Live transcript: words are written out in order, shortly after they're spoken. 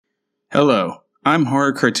Hello, I'm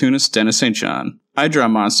horror cartoonist Dennis St. John. I draw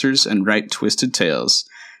monsters and write twisted tales.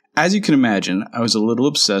 As you can imagine, I was a little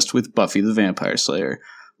obsessed with Buffy the Vampire Slayer.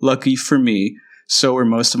 Lucky for me, so were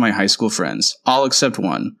most of my high school friends, all except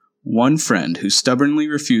one. One friend who stubbornly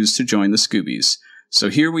refused to join the Scoobies. So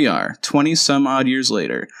here we are, 20-some-odd years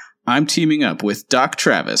later. I'm teaming up with Doc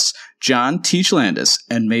Travis, John Teach Landis,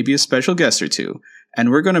 and maybe a special guest or two. And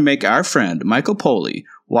we're going to make our friend, Michael Poley,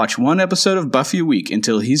 watch one episode of Buffy a week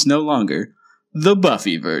until he's no longer the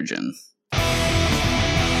Buffy Virgin.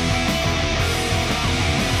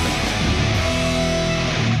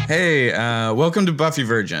 Hey, welcome to Buffy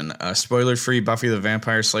Virgin, a spoiler-free Buffy the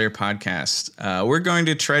Vampire Slayer podcast. We're going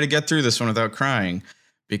to try to get through this one without crying,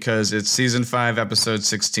 because it's Season 5, Episode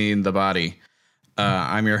 16, The Body.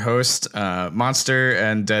 I'm your host, monster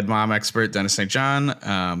and dead mom expert, Dennis St.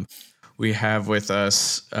 John. We have with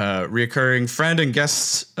us reoccurring friend and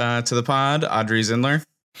guest to the pod, Audrey Zindler.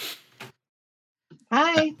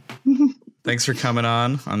 Hi. Thanks for coming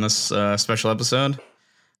on this special episode.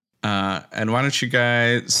 And why don't you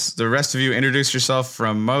guys, the rest of you, introduce yourself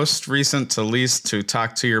from most recent to least to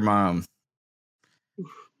talk to your mom.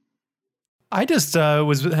 I just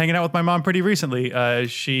was hanging out with my mom pretty recently.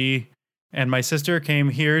 She and my sister came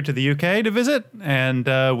here to the UK to visit, and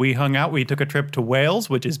we hung out. We took a trip to Wales,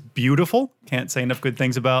 which is beautiful. Can't say enough good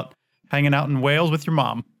things about hanging out in Wales with your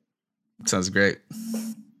mom. Sounds great.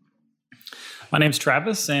 My name's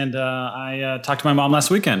Travis, and I talked to my mom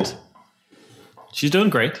last weekend. She's doing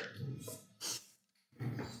great.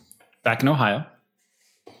 Back in Ohio.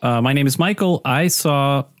 My name is Michael. I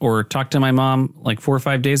saw or talked to my mom like 4 or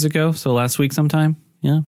 5 days ago. So last week sometime.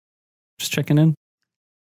 Yeah. Just checking in.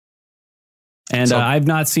 And I've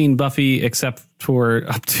not seen Buffy except for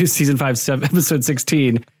up to season 5, episode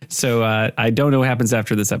 16. So I don't know what happens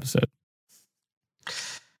after this episode.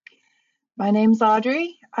 My name's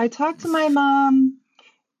Audrey. I talked to my mom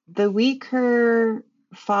the week her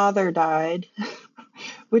father died,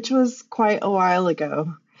 which was quite a while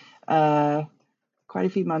ago, quite a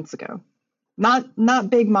few months ago. Not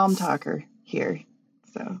big mom talker here.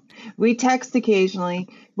 So we text occasionally.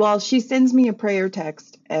 Well, she sends me a prayer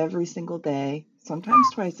text every single day, sometimes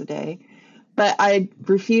twice a day. But I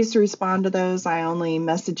refuse to respond to those. I only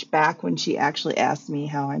message back when she actually asks me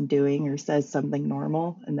how I'm doing or says something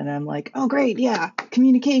normal. And then I'm like, oh, great. Yeah,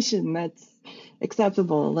 communication. That's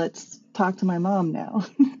acceptable. Let's talk to my mom now.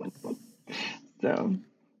 So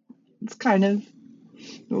it's kind of,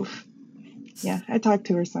 oof. Yeah, I talk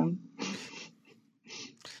to her some.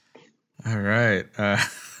 All right.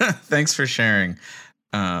 Thanks for sharing.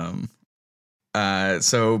 So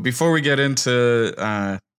before we get into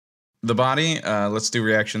The Body, let's do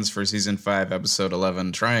reactions for Season 5, Episode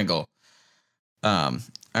 11, Triangle. All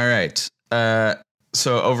right. So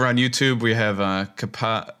over on YouTube, we have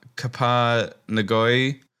Kapa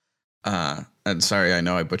Nagoi. And sorry, I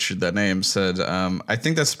know I butchered that name, said, I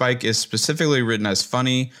think that Spike is specifically written as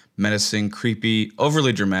funny, menacing, creepy,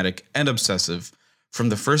 overly dramatic, and obsessive from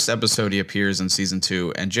the first episode he appears in Season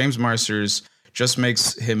 2, and James Marsters just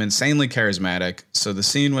makes him insanely charismatic, so the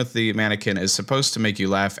scene with the mannequin is supposed to make you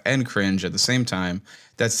laugh and cringe at the same time.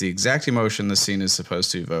 That's the exact emotion the scene is supposed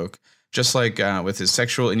to evoke. Just like with his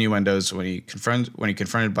sexual innuendos when he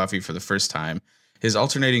confronted Buffy for the first time, his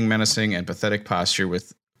alternating menacing and pathetic posture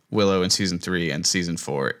with Willow in Season 3 and Season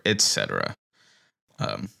 4, etc.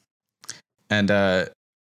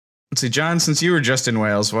 Let's see, John, since you were just in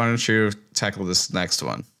Wales, why don't you tackle this next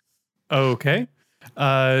one? Okay.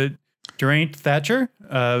 Geraint Thatcher.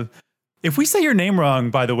 If we say your name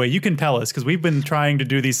wrong, by the way, you can tell us, because we've been trying to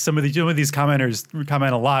do these. Some of these commenters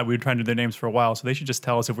comment a lot. We've been trying to do their names for a while, so they should just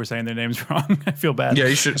tell us if we're saying their names wrong. I feel bad. Yeah,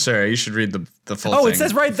 you should. Sorry, you should read the full thing. Oh, it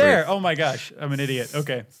says right there. Oh my gosh, I'm an idiot.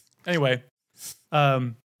 Okay. Anyway,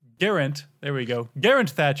 Geraint. There we go.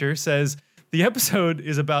 Geraint Thatcher says the episode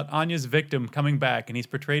is about Anya's victim coming back, and he's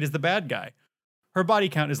portrayed as the bad guy. Her body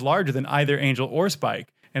count is larger than either Angel or Spike,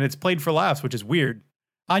 and it's played for laughs, which is weird.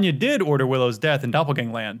 Anya did order Willow's death in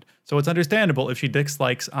Doppelgangland, so it's understandable if she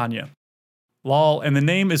dislikes Anya. Lol, and the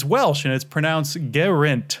name is Welsh, and it's pronounced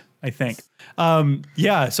Geraint, I think.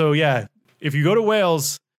 If you go to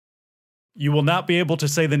Wales, you will not be able to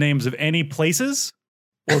say the names of any places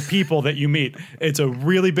or people that you meet. It's a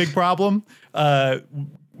really big problem.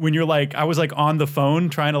 When you're like, I was like on the phone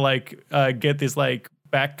trying to get this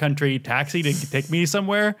backcountry taxi to take me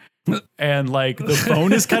somewhere. And the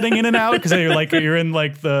phone is cutting in and out because you're in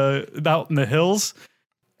out in the hills,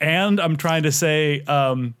 and I'm trying to say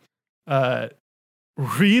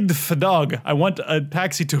Reed Fadog. I want a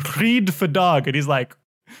taxi to Reed Fadog, and he's like,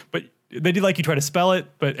 but they do you try to spell it,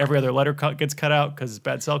 but every other letter gets cut out because it's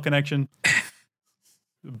bad cell connection.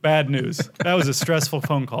 Bad news. That was a stressful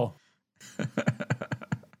phone call.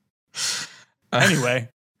 Anyway,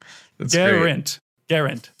 That's great.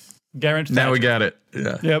 Garant. Now we Thatcher. got it.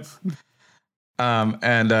 Yeah. Yep.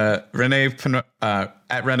 And Renee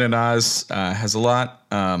at Renan Oz has a lot.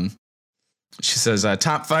 She says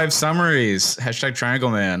top 5 summaries.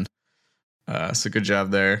 #Triangle Man. So good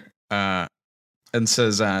job there. And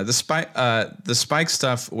says the Spike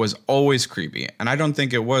stuff was always creepy, and I don't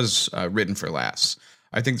think it was written for laughs.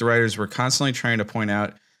 I think the writers were constantly trying to point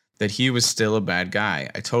out that he was still a bad guy.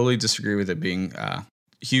 I totally disagree with it being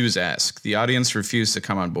Hughes-esque. The audience refused to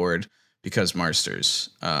come on board because Marsters.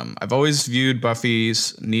 I've always viewed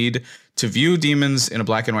Buffy's need to view demons in a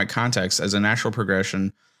black and white context as a natural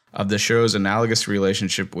progression of the show's analogous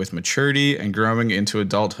relationship with maturity and growing into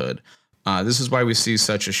adulthood. This is why we see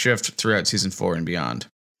such a shift throughout season 4 and beyond.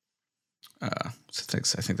 So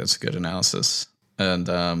I think that's a good analysis.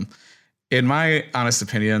 And in my honest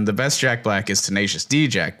opinion, the best Jack Black is Tenacious D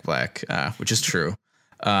Jack Black, which is true.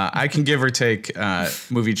 I can give or take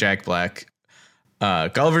movie Jack Black.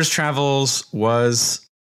 Gulliver's Travels was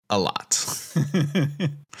a lot.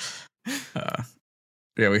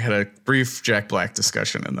 Yeah, we had a brief Jack Black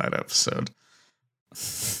discussion in that episode.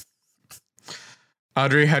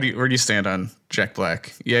 Audrey, where do you stand on Jack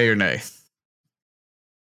Black? Yay or nay?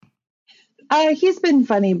 He's been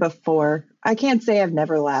funny before. I can't say I've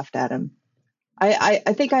never laughed at him. I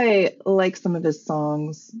think I like some of his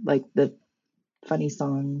songs, like the funny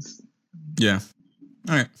songs. Yeah.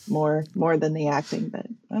 All right. More than the acting, but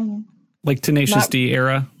I don't know. Like Tenacious D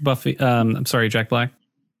era Buffy. I'm sorry, Jack Black.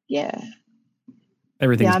 Yeah.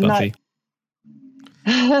 Everything's Buffy.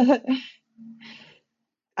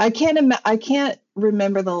 I can't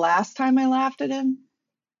remember the last time I laughed at him.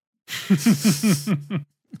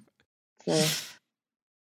 So.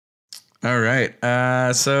 All right.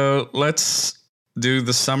 So let's do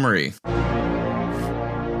the summary.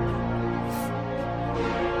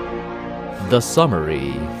 The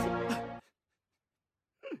summary.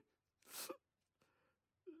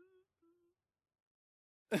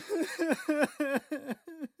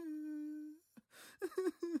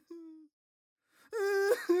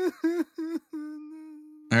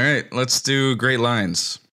 All right, let's do great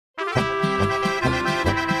lines.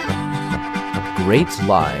 Great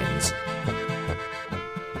lines.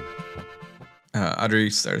 Audrey,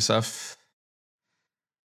 start us off.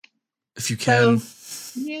 If you can.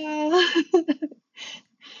 So, yeah.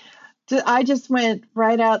 I just went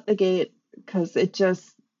right out the gate because it's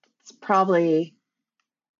probably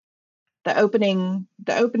the opening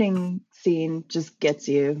scene just gets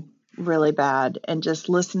you really bad. And just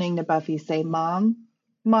listening to Buffy say, Mom,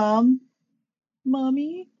 Mommy.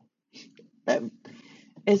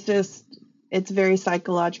 It's very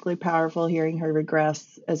psychologically powerful hearing her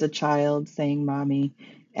regress as a child saying mommy.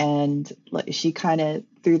 And she kind of,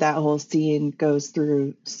 through that whole scene, goes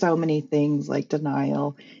through so many things like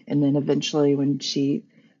denial. And then eventually when she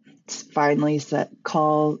finally says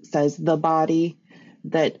the body,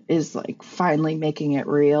 that is like finally making it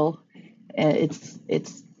real. And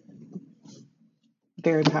it's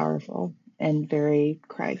very powerful and very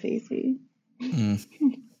cry-facey.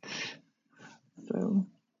 So...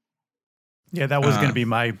 Yeah, that was going to be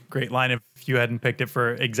my great line if you hadn't picked it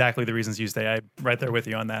for exactly the reasons you say. I'm right there with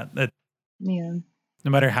you on that. Yeah.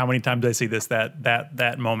 No matter how many times I see this,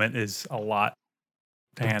 that moment is a lot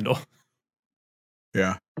to handle.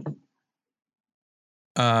 Yeah.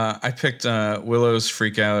 I picked Willow's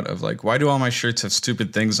freak out of like, why do all my shirts have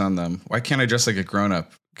stupid things on them? Why can't I dress like a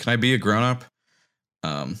grown-up? Can I be a grown-up?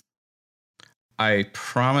 I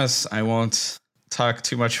promise I won't talk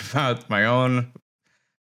too much about my own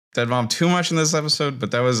dead mom too much in this episode,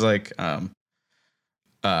 but that was like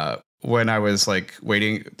when I was like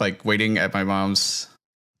waiting at my mom's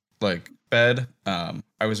like bed.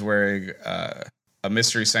 I was wearing a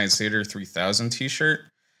Mystery Science Theater 3000 t-shirt,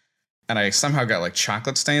 and I somehow got like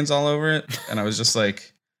chocolate stains all over it, and I was just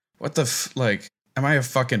like, what the like, am I a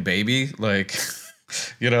fucking baby? Like,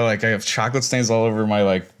 you know, like I have chocolate stains all over my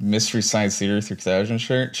like Mystery Science Theater 3000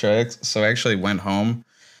 shirt. So I actually went home.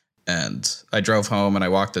 And I drove home and I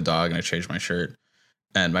walked the dog and I changed my shirt.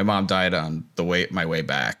 And my mom died on my way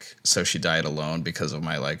back. So she died alone because of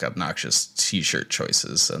my like obnoxious t-shirt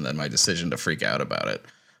choices and then my decision to freak out about it.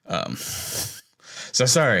 So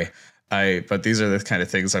sorry. But these are the kind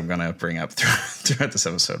of things I'm going to bring up throughout this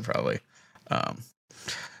episode probably.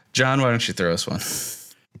 John, why don't you throw us one?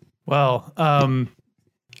 Well,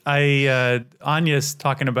 Anya's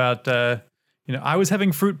talking about... I was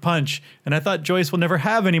having fruit punch, and I thought Joyce will never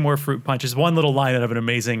have any more fruit punch. Is one little line out of an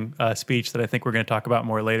amazing speech that I think we're going to talk about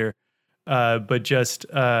more later. But just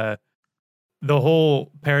the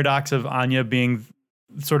whole paradox of Anya being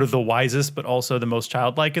sort of the wisest, but also the most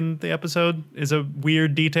childlike in the episode is a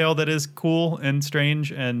weird detail that is cool and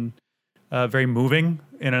strange and very moving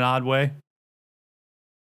in an odd way.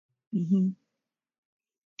 Mm-hmm.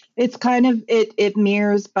 It's kind of it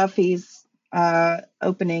mirrors Buffy's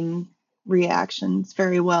opening reactions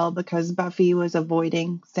very well, because Buffy was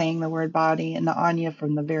avoiding saying the word body, and Anya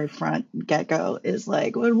from the very front get-go is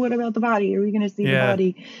like, what about the body? Are we going to see the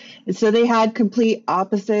body? And so they had complete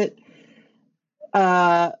opposite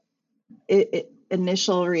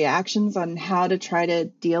initial reactions on how to try to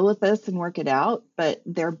deal with this and work it out, but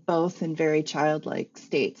they're both in very childlike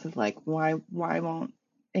states of like, why won't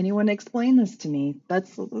anyone explain this to me?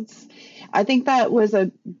 That's I think that was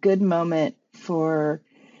a good moment for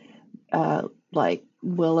like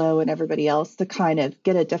Willow and everybody else to kind of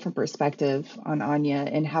get a different perspective on Anya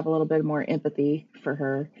and have a little bit more empathy for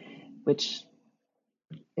her, which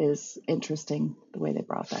is interesting the way they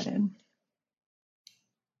brought that in.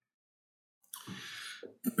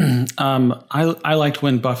 I liked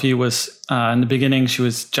when Buffy was in the beginning.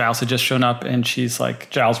 Giles had just shown up, and she's like,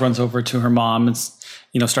 Giles runs over to her mom and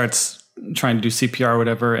starts trying to do CPR or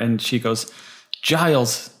whatever, and she goes,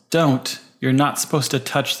 "Giles, don't! You're not supposed to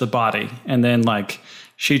touch the body." And then like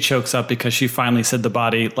she chokes up because she finally said the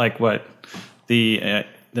body, like what the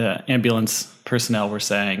ambulance personnel were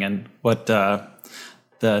saying, and what the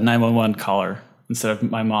 911 caller instead of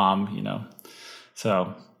my mom,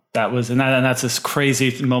 So that was, and that's this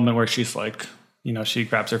crazy moment where she's like, she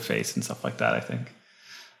grabs her face and stuff like that, I think.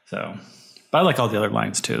 So, but I like all the other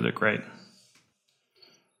lines too. They're great.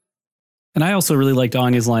 And I also really liked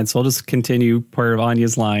Anya's line, so I'll just continue part of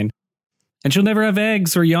Anya's line. "And she'll never have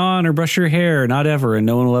eggs or yawn or brush her hair, not ever, and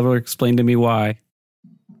no one will ever explain to me why."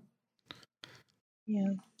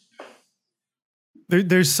 Yeah.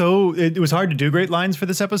 It was hard to do great lines for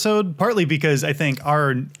this episode, partly because I think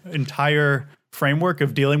our entire framework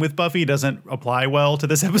of dealing with Buffy doesn't apply well to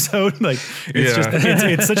this episode. Like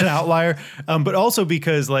it's such an outlier. But also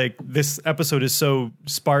because like this episode is so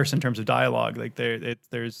sparse in terms of dialogue. Like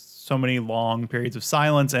there's so many long periods of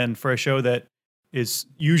silence, and for a show that is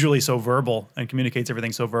usually so verbal and communicates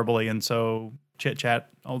everything so verbally and so chit chat,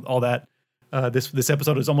 all that. This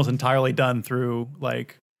episode is almost entirely done through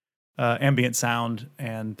like ambient sound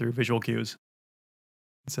and through visual cues.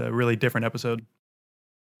 It's a really different episode.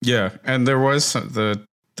 Yeah, and there were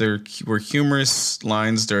humorous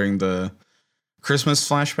lines during the Christmas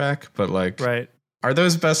flashback, but like, right? Are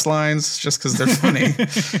those best lines just because they're funny?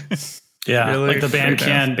 Yeah, really? Like the band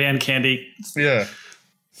candy. Yeah.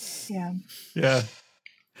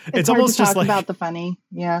 It's almost just like about the funny,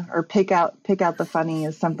 or pick out the funny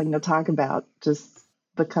as something to talk about, just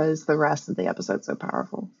because the rest of the episode's so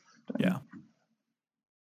powerful. Yeah.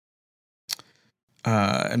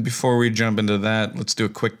 And before we jump into that, let's do a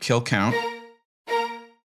quick kill count.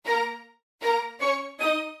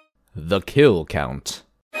 The kill count.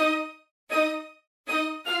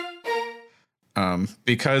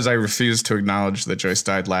 Because I refused to acknowledge that Joyce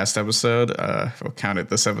died last episode, I'll count it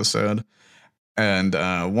this episode. And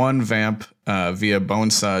one vamp via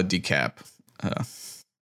bonesaw decap.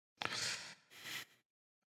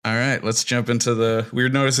 All right, let's jump into the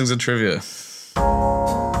weird noticings and trivia.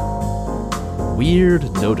 Weird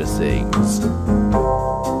noticings.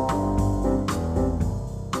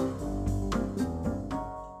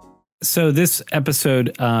 So this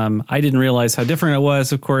episode, I didn't realize how different it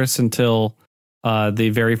was, of course, until the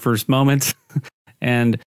very first moment.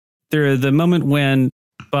 And the moment when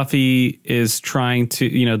Buffy is trying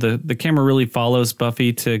to, the camera really follows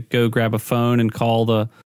Buffy to go grab a phone and call the,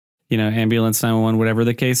 ambulance 911, whatever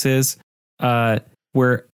the case is,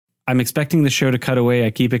 where I'm expecting the show to cut away.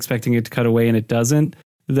 I keep expecting it to cut away and it doesn't.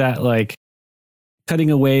 That like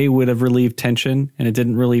cutting away would have relieved tension, and it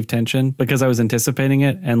didn't relieve tension because I was anticipating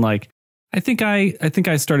it. And like, I think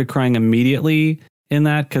I started crying immediately in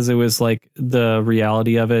that because it was like the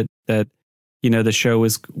reality of it that, the show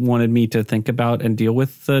wanted me to think about and deal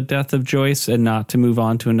with the death of Joyce and not to move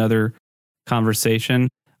on to another conversation.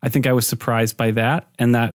 I think I was surprised by that.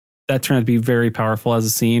 And that turned out to be very powerful as a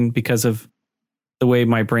scene because of the way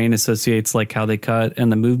my brain associates like how they cut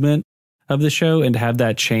and the movement of the show, and to have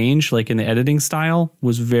that change like in the editing style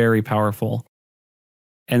was very powerful.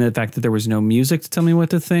 And the fact that there was no music to tell me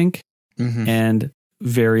what to think and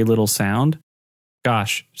very little sound.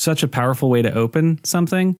 Gosh, such a powerful way to open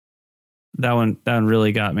something. That one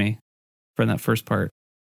really got me from that first part.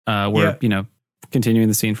 Where, continuing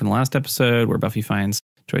the scene from the last episode where Buffy finds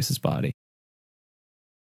Joyce's body.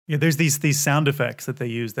 Yeah, there's these sound effects that they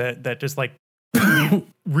use that just like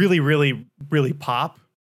really, really, really pop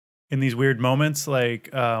in these weird moments. Like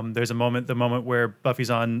there's the moment where Buffy's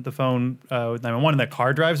on the phone with 911 and that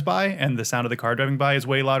car drives by, and the sound of the car driving by is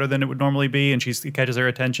way louder than it would normally be, and it catches her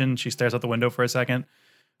attention. She stares out the window for a second.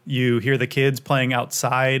 You hear the kids playing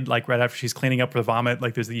outside, like right after she's cleaning up her vomit.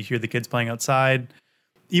 Like you hear the kids playing outside.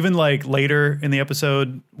 Even like later in the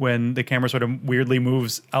episode, when the camera sort of weirdly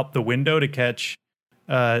moves out the window to catch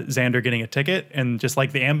Xander getting a ticket, and just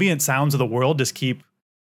like the ambient sounds of the world just keep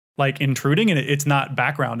like intruding, and it's not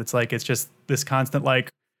background. It's like it's just this constant like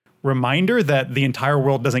reminder that the entire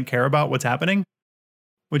world doesn't care about what's happening,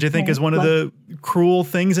 which I think is one of the cruel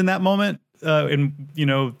things in that moment. And you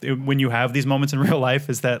know, when you have these moments in real life,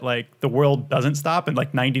 is that like the world doesn't stop, and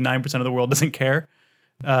like 99% of the world doesn't care.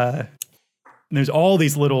 There's all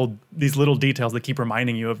these little details that keep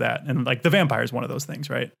reminding you of that, and like the vampire is one of those things,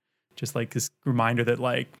 right? Just like this reminder that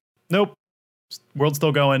like, nope, world's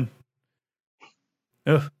still going.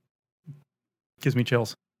 Ugh, gives me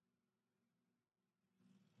chills.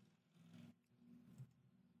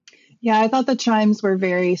 Yeah, I thought the chimes were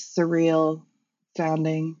very surreal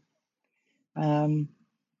sounding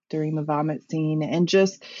during the vomit scene. And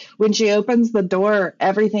just when she opens the door,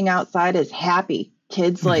 everything outside is happy.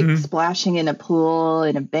 Kids like splashing in a pool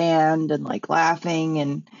and a band and like laughing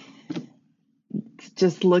and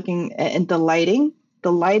just looking at the lighting.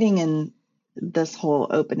 The lighting in this whole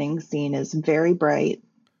opening scene is very bright,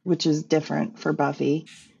 which is different for Buffy.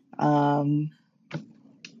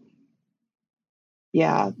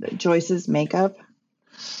 Yeah, Joyce's makeup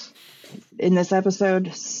in this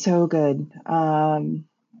episode, so good.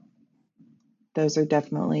 Those are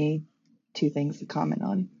definitely two things to comment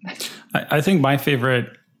on. I think my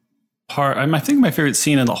favorite part, I think my favorite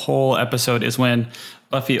scene in the whole episode is when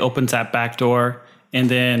Buffy opens that back door and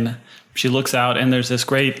then she looks out and there's this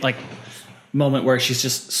great like moment where she's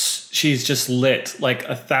just lit like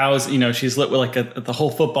 1,000, you know, she's lit with like the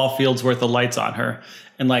whole football field's worth of lights on her.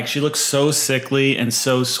 And like, she looks so sickly and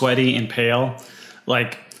so sweaty and pale.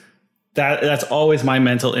 Like that's always my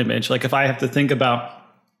mental image. Like if I have to think about,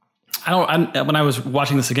 when I was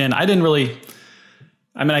watching this again, I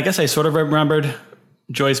guess I sort of remembered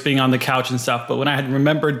Joyce being on the couch and stuff, but when I had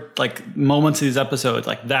remembered like moments of these episodes,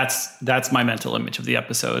 like that's my mental image of the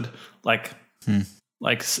episode. Like,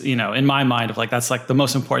 you know, in my mind of like, that's like the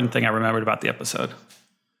most important thing I remembered about the episode.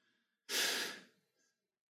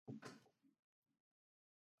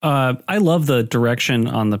 I love the direction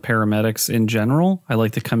on the paramedics in general. I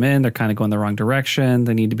like to come in, they're kind of going the wrong direction.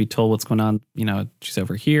 They need to be told what's going on. You know, she's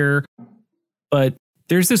over here. But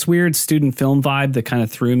there's this weird student film vibe that kind of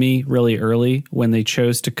threw me really early when they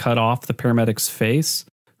chose to cut off the paramedic's face.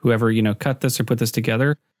 Whoever, you know, cut this or put this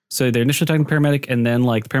together. So they're initially talking to the paramedic, and then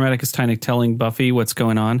like the paramedic is kind of telling Buffy what's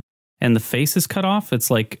going on, and the face is cut off. It's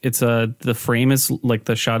like the frame is like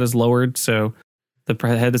the shot is lowered, so the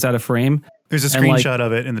head is out of frame. There's a screenshot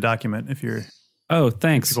of it in the document if you're. Oh,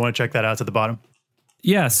 thanks. If you want to check that out, it's at the bottom.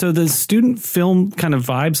 Yeah, so the student film kind of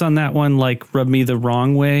vibes on that one like rubbed me the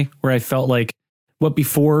wrong way, where I felt like what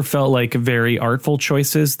before felt like very artful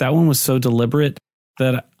choices. That one was so deliberate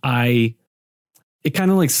that it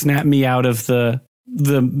kind of like snapped me out of the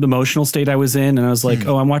emotional state I was in. And I was like,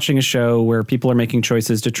 oh, I'm watching a show where people are making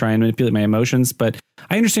choices to try and manipulate my emotions. But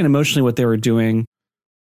I understand emotionally what they were doing,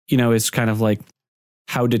 you know, is kind of like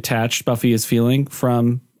how detached Buffy is feeling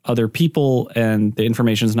from other people, and the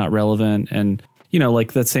information is not relevant. And, you know,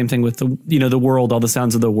 like that same thing with the world, all the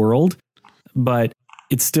sounds of the world, but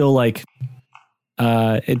it's still like,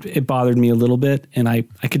 it bothered me a little bit, and I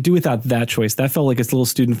could do without that choice. That felt like it's a little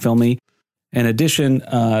student filmy. In addition,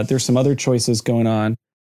 there's some other choices going on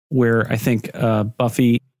where I think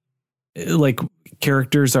Buffy, like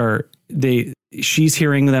characters she's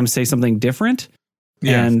hearing them say something different.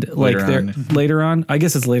 Yeah, and like later on, I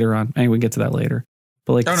guess it's later on. Anyway, we can get to that later.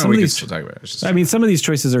 But like some of these, some of these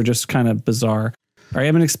choices are just kind of bizarre. All right,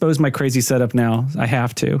 I'm going to expose my crazy setup now. I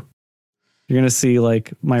have to. You're going to see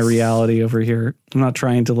like my reality over here. I'm not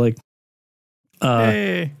trying to like,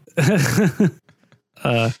 hey.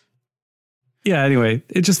 Yeah, anyway,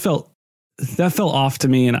 it just felt off to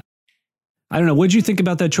me. And I don't know. What did you think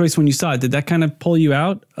about that choice when you saw it? Did that kind of pull you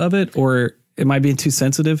out of it, or am I being too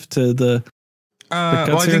sensitive to the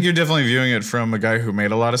well, I think you're definitely viewing it from a guy who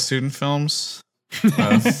made a lot of student films. But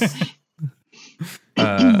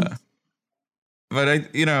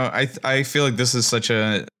I feel like this is such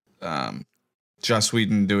a Joss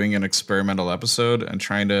Whedon doing an experimental episode and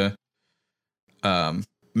trying to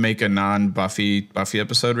make a non-Buffy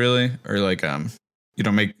episode, really, or like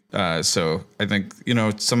make so I think, you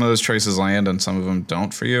know, some of those choices land and some of them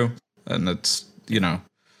don't for you, and that's, you know,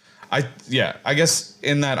 I guess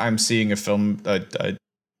in that I'm seeing a film, a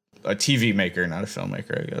TV maker, not a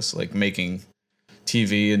filmmaker, I guess, like making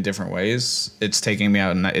TV in different ways, it takes me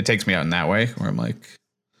out in that way where I'm like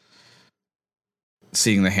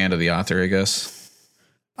seeing the hand of the author, I guess.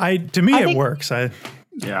 To me, it works. Sorry,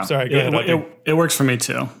 go ahead. It works for me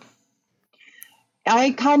too.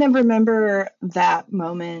 I kind of remember that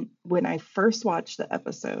moment when I first watched the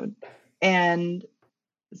episode and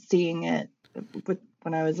seeing it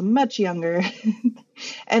when I was much younger,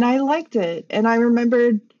 and I liked it. And I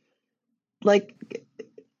remembered, like,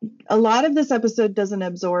 a lot of this episode doesn't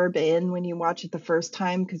absorb in when you watch it the first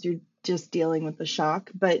time because you're just dealing with the shock.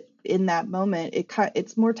 But in that moment,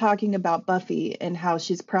 it's more talking about Buffy and how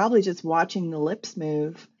she's probably just watching the lips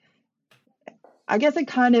move. I guess it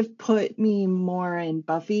kind of put me more in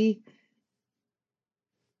Buffy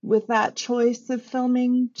with that choice of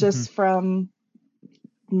filming, just from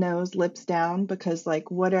nose, lips down, because like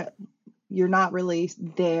you're not really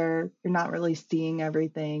there, you're not really seeing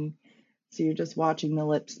everything. So you're just watching the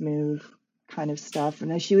lips move kind of stuff.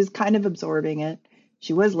 And she was kind of absorbing it.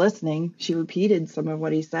 She was listening. She repeated some of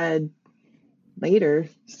what he said later.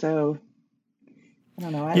 So I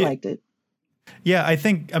don't know. I liked it. Yeah,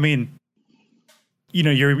 I mean,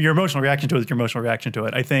 your emotional reaction to it is your emotional reaction to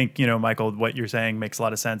it. I think, Michael, what you're saying makes a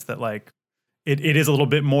lot of sense, that like it is a little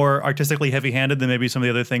bit more artistically heavy handed than maybe some of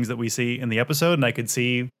the other things that we see in the episode. And I could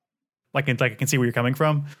see, I can see where you're coming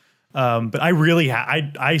from. But I really,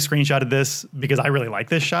 I screenshotted this because I really like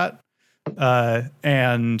this shot.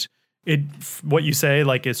 And what you say,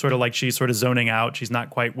 like, it's sort of like she's sort of zoning out. She's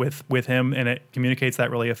not quite with him, and it communicates that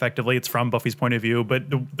really effectively. It's from Buffy's point of view. But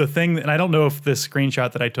the thing, and I don't know if this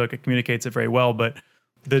screenshot that I took, it communicates it very well, but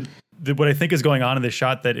what I think is going on in this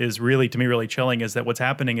shot that is really, to me, really chilling is that what's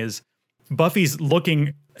happening is Buffy's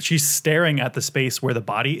she's staring at the space where the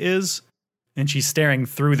body is, and she's staring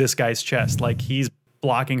through this guy's chest. Like, he's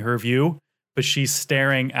blocking her view, but she's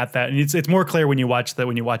staring at that. And it's more clear when you watch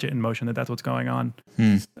it in motion, that's what's going on.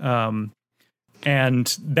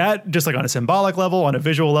 And that, just like on a symbolic level, on a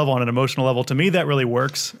visual level, on an emotional level, to me, that really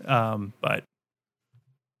works. But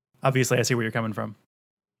obviously I see where you're coming from.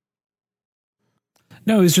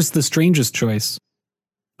 No, it's just the strangest choice.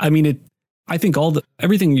 I mean, I think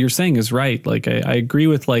everything you're saying is right. Like, I agree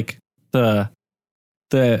with like the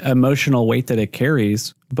emotional weight that it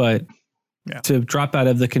carries, but to drop out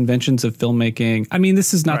of the conventions of filmmaking. I mean,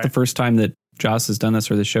 this is not the first time that Joss has done this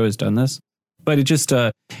or the show has done this, but it just,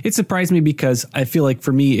 it surprised me because I feel like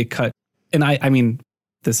for me, it cut, and I mean,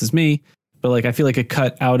 this is me, but like, I feel like it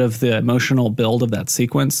cut out of the emotional build of that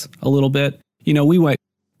sequence a little bit.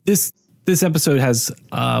 This episode has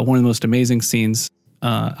one of the most amazing scenes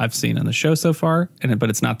I've seen on the show so far, but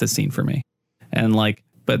it's not this scene for me. And like,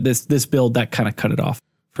 but this build that kind of cut it off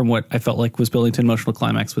from what I felt like was building to an emotional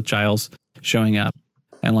climax with Giles showing up,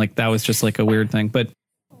 and like that was just like a weird thing. But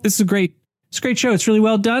this is a great show. It's really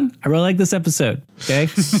well done. I really like this episode. Okay,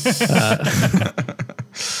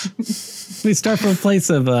 we start from a place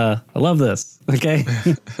of I love this. Okay,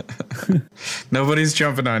 nobody's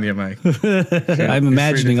jumping on you, Mike. I'm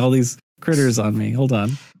imagining all these critters on me. Hold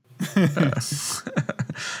on.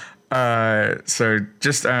 So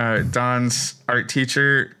just Don's art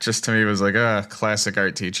teacher just to me was like a classic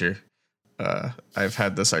art teacher. I've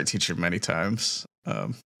had this art teacher many times.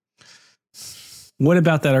 What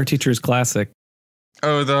about that art teacher is classic?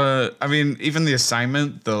 Even the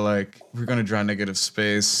assignment, we're going to draw negative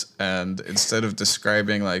space, and instead of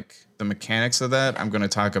describing like the mechanics of that, I'm going to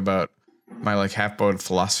talk about my like half-baked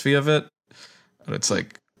philosophy of it. But it's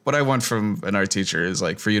like, what I want from an art teacher is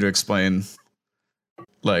like for you to explain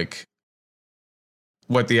like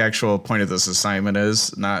what the actual point of this assignment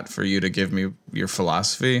is, not for you to give me your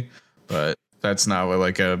philosophy, but that's not what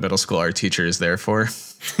like a middle school art teacher is there for.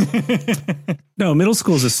 No, middle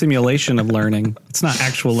school is a simulation of learning. It's not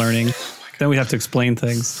actual learning. Then we have to explain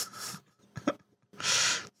things.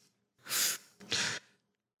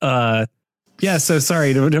 So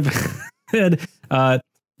sorry to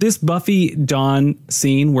this Buffy Dawn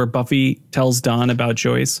scene where Buffy tells Dawn about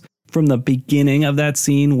Joyce, from the beginning of that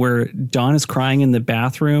scene where Dawn is crying in the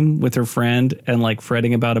bathroom with her friend and like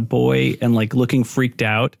fretting about a boy and like looking freaked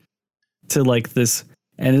out, to like this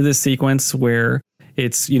end of this sequence where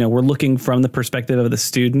it's, we're looking from the perspective of the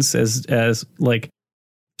students as like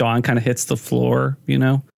Dawn kind of hits the floor,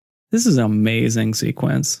 This is an amazing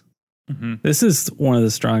sequence. Mm-hmm. This is one of the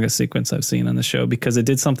strongest sequences I've seen on the show because it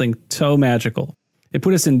did something so magical. It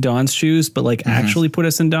put us in Dawn's shoes, but like actually put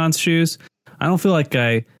us in Dawn's shoes. I don't feel like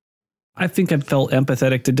I think I felt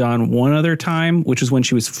empathetic to Dawn one other time, which is when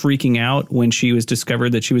she was freaking out when she was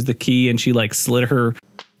discovered that she was the key and she like slit her,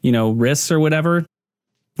 wrists or whatever.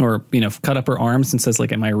 or, cut up her arms and says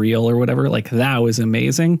like, am I real or whatever? Like that was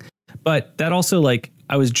amazing. But that also like,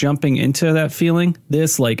 I was jumping into that feeling.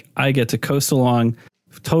 This, like, I get to coast along,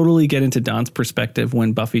 totally get into Dawn's perspective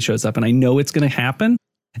when Buffy shows up, and I know it's going to happen.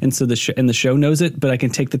 And so the show knows it, but I can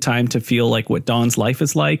take the time to feel like what Dawn's life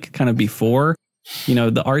is like kind of before,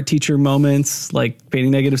 the art teacher moments, like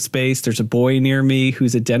painting negative space. There's a boy near me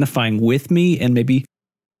who's identifying with me, and maybe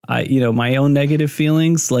my own negative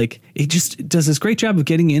feelings. Like it just does this great job of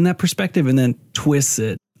getting in that perspective and then twists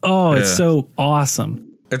it. Oh, it's so awesome.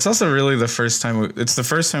 It's also really the first time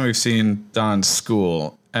we've seen Dawn's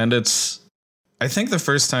school, and I think the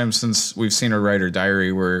first time since we've seen her write her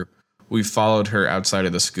diary where we followed her outside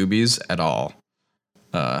of the Scoobies at all.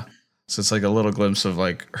 So it's like a little glimpse of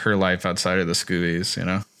like her life outside of the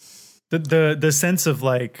Scoobies, The sense of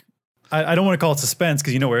like, I don't want to call it suspense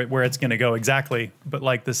because you know where it's going to go exactly, but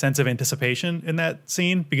like the sense of anticipation in that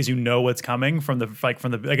scene because you know what's coming from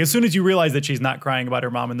the as soon as you realize that she's not crying about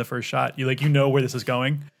her mom in the first shot, you know where this is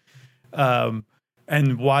going.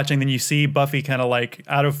 And watching, then you see Buffy kind of like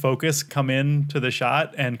out of focus come in to the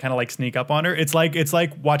shot and kind of like sneak up on her. It's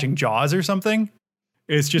like watching Jaws or something.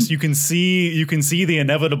 It's just you can see the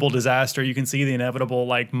inevitable disaster. You can see the inevitable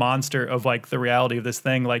like monster of like the reality of this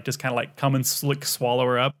thing, like just kind of like come and swallow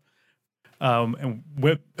her up. And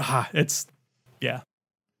whip. It's yeah.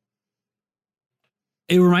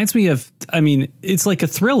 It reminds me of, it's like a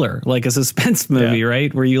thriller, like a suspense movie,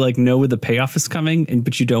 right? Where you like know where the payoff is coming,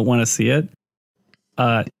 but you don't want to see it.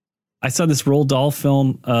 I saw this Roald Dahl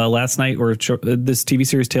film last night, or this TV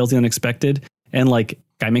series, Tales of the Unexpected, and like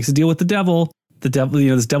guy makes a deal with the devil. The devil,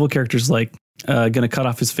 this devil character's like going to cut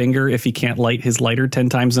off his finger if he can't light his lighter 10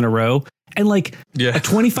 times in a row. And like a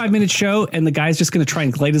 25-minute show, and the guy's just going to try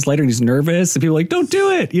and light his lighter, and he's nervous, and people are like, don't do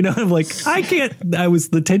it. I'm like, I can't.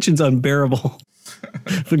 The tension's unbearable.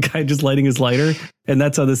 The guy just lighting his lighter, and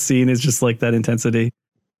that's how the scene is, just like that intensity.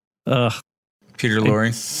 Peter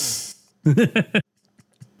Lorre.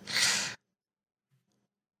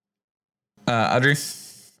 Audrey.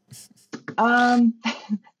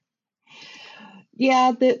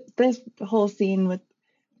 Yeah, this whole scene with,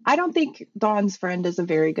 I don't think Dawn's friend is a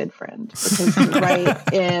very good friend because you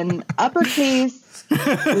write in uppercase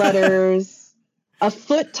letters, a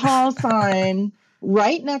foot tall sign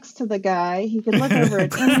right next to the guy. He can look over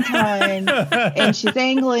at any time, and she's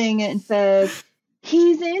angling it and says,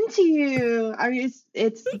 he's into you. I mean,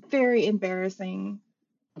 it's very embarrassing.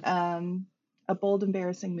 A bold,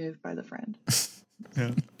 embarrassing move by the friend.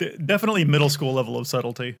 Yeah. Definitely middle school level of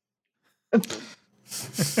subtlety. It's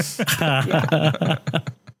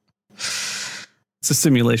a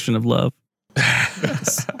simulation of love.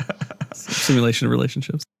 Simulation of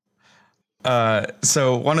relationships.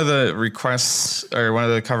 So one of the requests, or one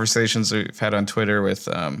of the conversations we've had on Twitter with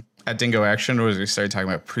at Dingo Action, was we started talking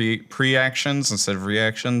about pre-actions instead of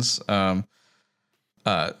reactions. So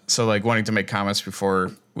like wanting to make comments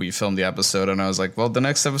before we filmed the episode, and I was like, well, the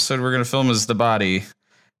next episode we're going to film is The Body.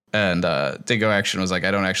 And Dingo Action was like,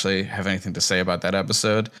 I don't actually have anything to say about that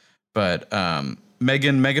episode. But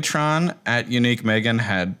Megan Megatron at Unique Megan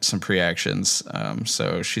had some pre-actions.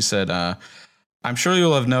 So she said, I'm sure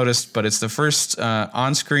you'll have noticed, but it's the first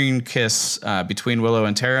on-screen kiss between Willow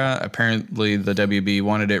and Tara. Apparently, the WB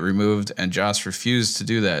wanted it removed, and Joss refused to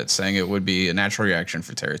do that, saying it would be a natural reaction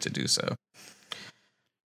for Tara to do so.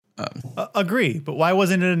 Agree, but why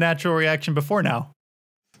wasn't it a natural reaction before now?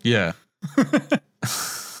 Yeah.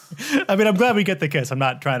 I mean, I'm glad we get the kiss. I'm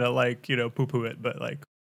not trying to poo-poo it, but like,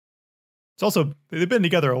 it's also, they've been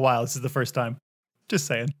together a while. This is the first time. Just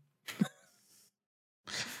saying.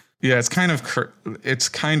 Yeah, it's kind of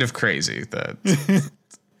crazy that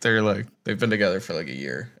they've been together for like a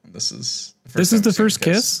year. And this is the first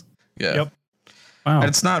kiss. Yeah. Yep. Wow. And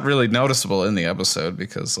it's not really noticeable in the episode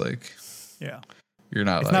because you're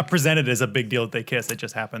not. It's not presented as a big deal that they kiss. It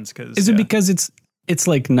just happens because. Is it because it's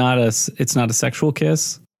like not a sexual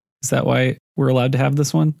kiss? Is that why we're allowed to have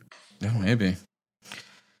this one? Oh, maybe.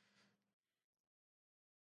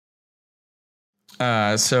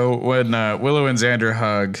 So when Willow and Xander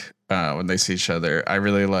hug when they see each other, I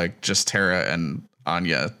really like just Tara and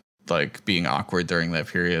Anya like being awkward during that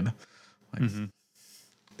period. Like,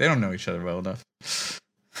 they don't know each other well enough.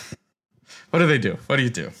 What do they do? What do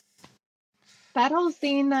you do? That whole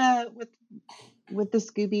scene with the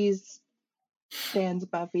Scoobies stands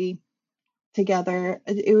Buffy together.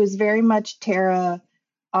 It was very much Tara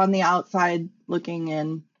on the outside looking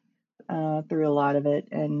in through a lot of it,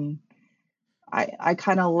 and I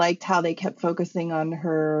kind of liked how they kept focusing on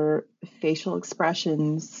her facial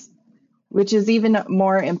expressions, which is even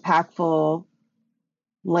more impactful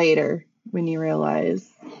later when you realize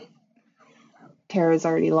Tara's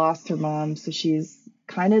already lost her mom, so she's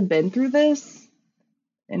kind of been through this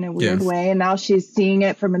in a weird way, and now she's seeing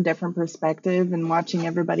it from a different perspective and watching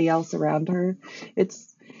everybody else around her.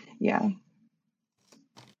 It's, yeah.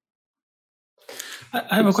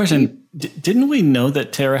 I have a question. Didn't we know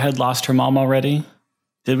that Tara had lost her mom already?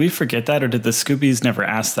 Did we forget that, or did the Scoobies never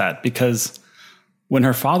ask that? Because when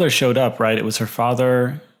her father showed up, right, it was her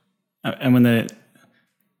father, and that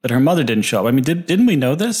her mother didn't show up. I mean, didn't we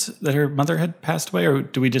know this, that her mother had passed away, or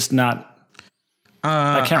do we just not?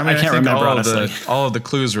 I can't remember, honestly. All of the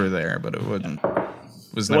clues were there, but it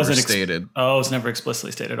was never stated. It was never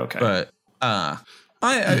explicitly stated. Okay, but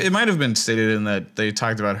it might have been stated in that they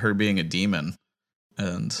talked about her being a demon,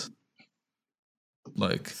 and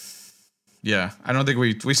like, yeah, I don't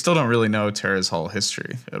think we still don't really know Tara's whole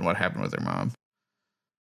history and what happened with her mom.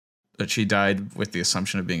 That she died with the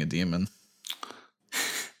assumption of being a demon.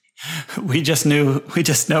 We just know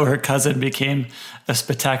her cousin became a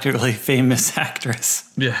spectacularly famous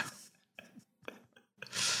actress. Yeah.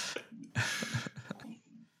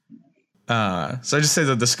 So I just say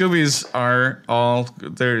that the Scoobies are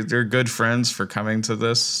they're good friends for coming to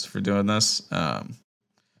this, for doing this.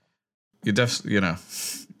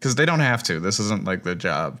 Because they don't have to. This isn't like their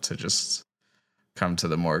job to just come to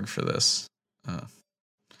the morgue for this.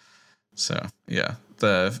 So yeah,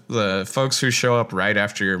 the folks who show up right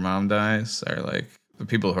after your mom dies are like the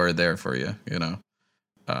people who are there for you, you know.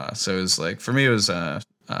 So it was like, for me, it was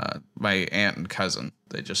my aunt and cousin.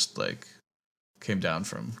 They just like came up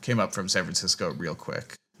from San Francisco real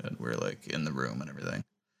quick, and we're like in the room and everything.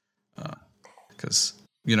 Because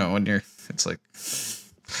when it's like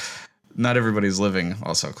not everybody's living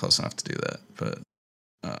also close enough to do that. But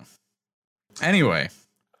anyway.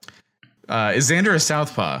 Is Xander a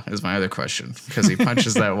southpaw is my other question, because he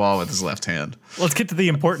punches that wall with his left hand. Let's get to the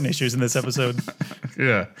important issues in this episode.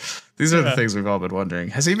 Yeah. These are the things we've all been wondering.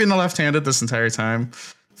 Has he been left-handed this entire time?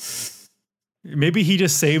 Maybe he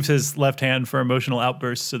just saves his left hand for emotional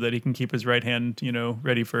outbursts so that he can keep his right hand,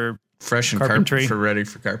 ready for fresh and carpentry. Ready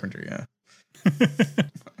for carpentry, yeah.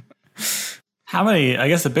 How many? I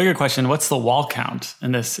guess the bigger question: what's the wall count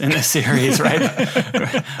in this series? Right?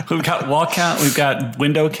 We've got wall count. We've got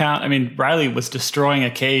window count. I mean, Riley was destroying a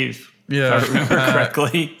cave. Yeah, if I remember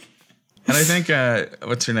correctly. And I think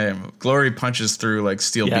what's her name? Glory punches through like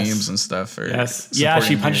steel beams and stuff.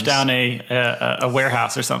 She punched down a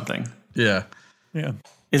warehouse or something. Yeah.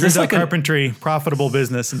 Is this like carpentry profitable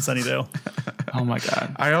business in Sunnydale? Oh my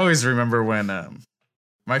god! I always remember when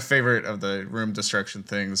my favorite of the room destruction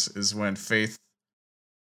things is when Faith.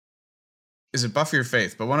 Is it Buffy or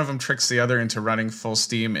Faith? But one of them tricks the other into running full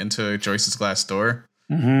steam into Joyce's glass door.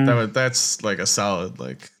 Mm-hmm. That's like a solid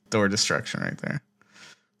door destruction right there.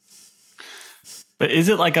 But is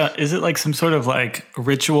it like some sort of like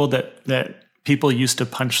ritual that people used to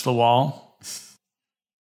punch the wall?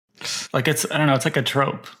 Like I don't know, it's like a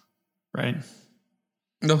trope, right?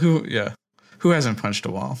 No, who hasn't punched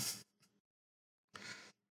a wall?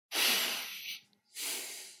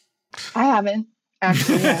 I haven't.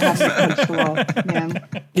 Actually, I haven't punched the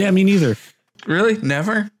wall. Yeah, me neither. Really?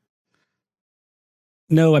 Never?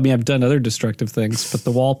 No, I mean, I've done other destructive things, but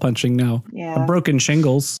the wall punching, no. Yeah. I've broken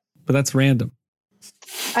shingles, but that's random.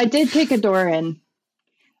 I did kick a door in,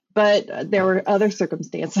 but there were other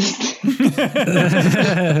circumstances.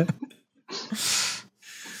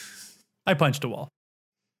 I punched a wall.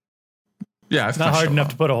 Yeah, it's not hard enough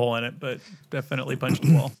to put a hole in it, but definitely punched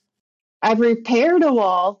a wall. I've repaired a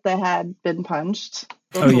wall that had been punched.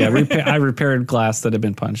 Oh yeah, I repaired glass that had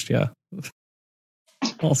been punched. Yeah.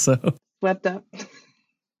 Also swept up.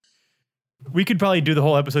 We could probably do the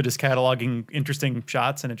whole episode just cataloging interesting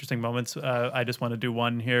shots and interesting moments. I just want to do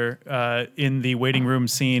one here in the waiting room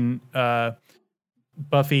scene.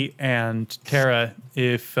 Buffy and Tara,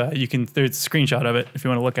 if you can, there's a screenshot of it if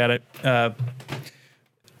you want to look at it.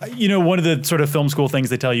 One of the sort of film school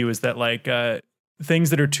things they tell you is that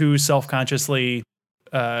things that are too self-consciously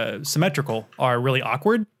symmetrical are really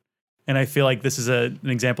awkward. And I feel like this is an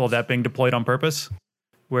example of that being deployed on purpose,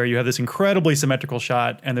 where you have this incredibly symmetrical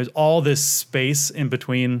shot and there's all this space in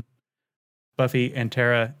between Buffy and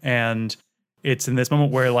Tara. And it's in this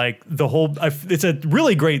moment where it's a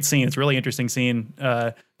really great scene. It's a really interesting scene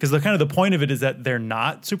because the point of it is that they're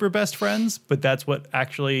not super best friends, but that's what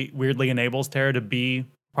actually weirdly enables Tara to be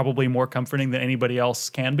probably more comforting than anybody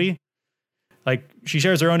else can be. Like, she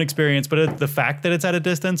shares her own experience, but the fact that it's at a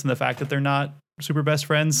distance and the fact that they're not super best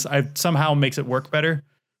friends, somehow makes it work better.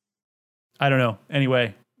 I don't know.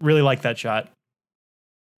 Anyway, really like that shot.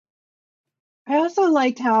 I also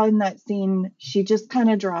liked how in that scene, she just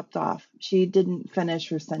kind of dropped off. She didn't finish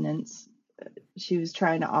her sentence. she was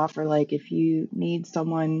trying to offer, like, if you need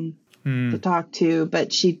someone Hmm. to talk to,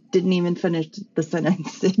 but she didn't even finish the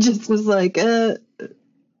sentence. It just was like, It's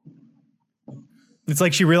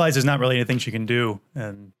like she realized there's not really anything she can do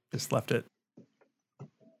and just left it.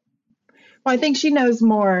 Well, I think she knows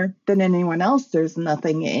more than anyone else. There's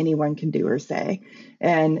nothing anyone can do or say.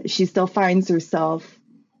 And she still finds herself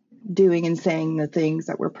doing and saying the things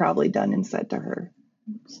that were probably done and said to her.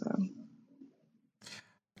 So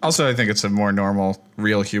Also, I think it's a more normal,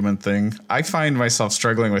 real human thing. I find myself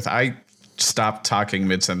struggling with, I stop talking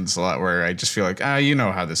mid-sentence a lot where I just feel like, you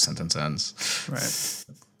know how this sentence ends. Right.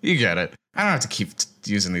 You get it. I don't have to keep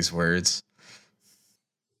using these words.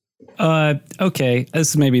 Okay, this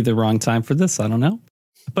is maybe the wrong time for this. I don't know.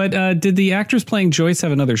 But did the actress playing Joyce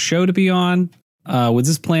have another show to be on? Was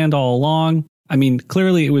this planned all along? I mean,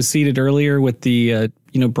 clearly it was seeded earlier with the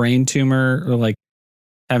brain tumor or like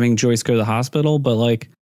having Joyce go to the hospital. But like,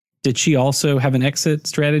 did she also have an exit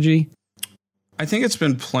strategy? I think it's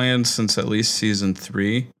been planned since at least season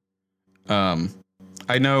 3.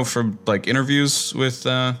 I know from like interviews with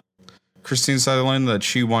Christine Sutherland that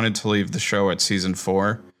she wanted to leave the show at season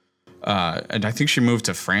 4. And I think she moved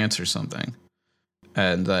to France or something.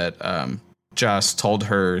 And that Joss told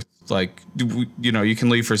her, like, you can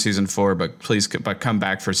leave for season 4, but please come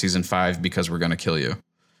back for season 5 because we're going to kill you.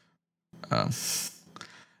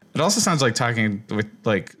 It also sounds like talking with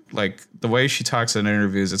like the way she talks in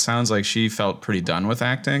interviews, it sounds like she felt pretty done with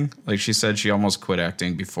acting. Like she said she almost quit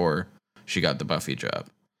acting before she got the Buffy job.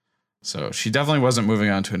 So she definitely wasn't moving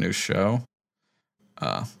on to a new show.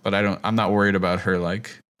 But I'm not worried about her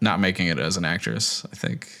like not making it as an actress. I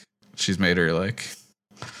think she's made her like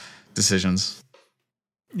decisions.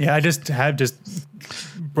 Yeah, I just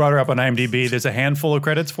brought her up on IMDb. There's a handful of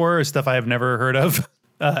credits for her, stuff I have never heard of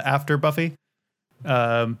after Buffy.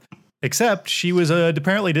 Except she was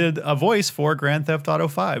apparently did a voice for Grand Theft Auto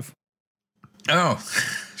 5. Oh,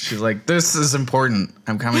 she's like, this is important.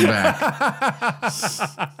 I'm coming back.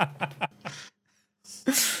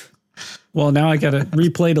 Well, now I got to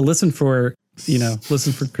replay to listen for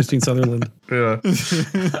Christine Sutherland. Yeah.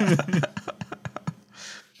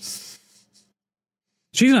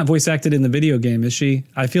 She's not voice acted in the video game, is she?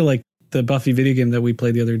 I feel like the Buffy video game that we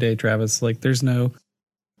played the other day, Travis, like there's no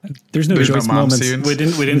Joyce mom moments. scenes. We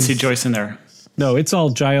didn't see Joyce in there. No, it's all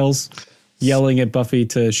Giles yelling at Buffy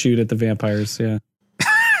to shoot at the vampires. Yeah.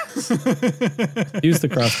 Use the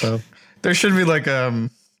crossbow. There should be like a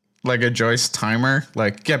Joyce timer,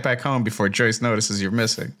 like get back home before Joyce notices you're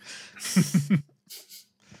missing.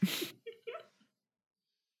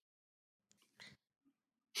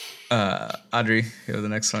 Audrey, you have the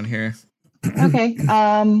next one here. okay.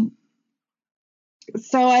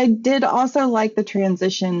 So I did also like the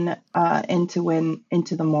transition into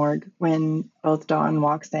the morgue when both Dawn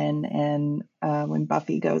walks in and when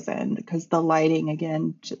Buffy goes in, because the lighting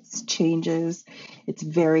again just changes. It's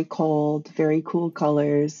very cold, very cool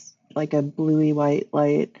colors, like a bluey white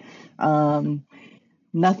light.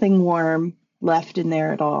 Nothing warm left in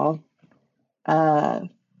there at all. The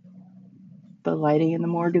lighting in the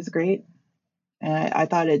morgue is great. I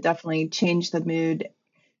thought it definitely changed the mood.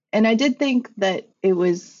 And I did think that it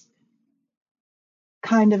was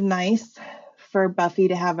kind of nice for Buffy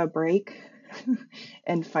to have a break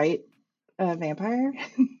and fight a vampire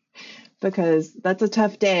because that's a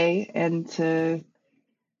tough day, and to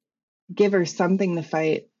give her something to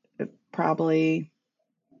fight probably,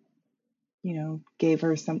 gave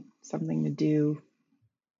her something to do.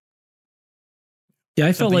 Yeah,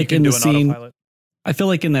 I felt like in the scene, I feel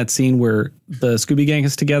like in that scene where the Scooby Gang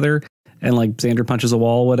is together and like Xander punches a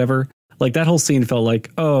wall, whatever, like that whole scene felt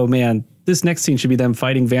like, oh man, this next scene should be them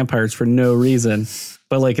fighting vampires for no reason.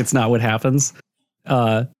 But like, it's not what happens.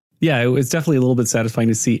 Yeah, it was definitely a little bit satisfying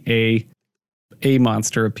to see a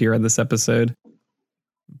monster appear in this episode.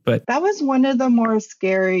 But that was one of the more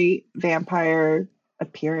scary vampire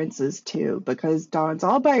appearances too, because Dawn's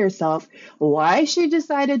all by herself. Why she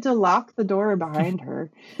decided to lock the door behind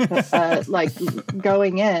her, like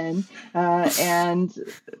going in, and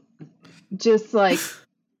just like,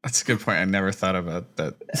 that's a good point. I never thought about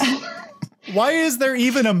that. Why is there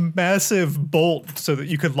even a massive bolt so that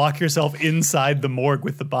you could lock yourself inside the morgue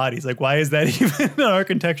with the bodies? Like, why is that even an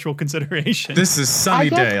architectural consideration? This is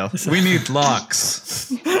Sunnydale. We need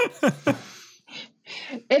locks.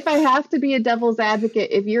 If I have to be a devil's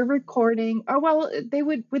advocate, if you're recording,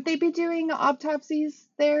 would they be doing autopsies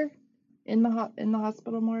there in the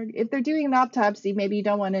hospital morgue? If they're doing an autopsy, maybe you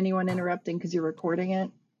don't want anyone interrupting because you're recording it.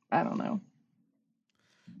 I don't know.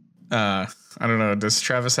 I don't know. Does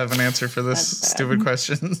Travis have an answer for this stupid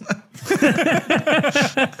question?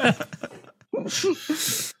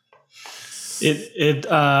 You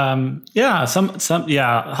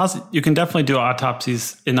can definitely do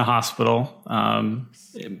autopsies in the hospital.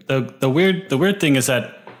 The weird thing is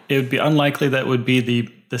that it would be unlikely that would be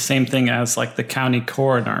the same thing as like the county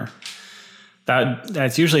coroner.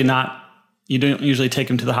 That's usually not. You don't usually take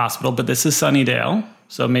him to the hospital, but this is Sunnydale,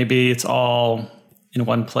 so maybe it's all in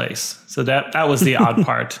one place. So that was the odd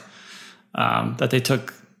part, that they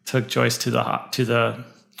took Joyce to the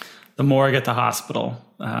morgue at the hospital.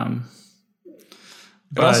 It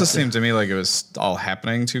also seemed to me like it was all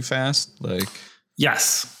happening too fast. Like,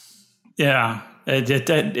 yes, yeah,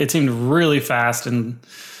 it seemed really fast, and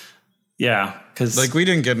yeah, because like we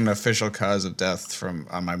didn't get an official cause of death from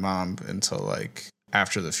my mom until like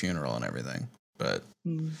after the funeral and everything. But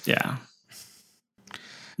yeah,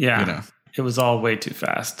 it was all way too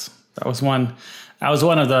fast. That was one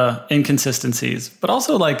of the inconsistencies, but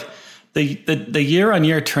also like the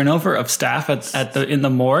year-on-year turnover of staff in the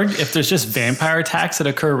morgue. If there's just vampire attacks that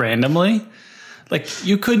occur randomly, like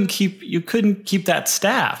you couldn't keep that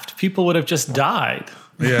staffed. People would have just died.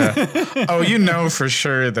 Yeah. Oh, for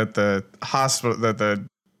sure that the hospital, that the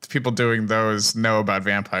people doing those know about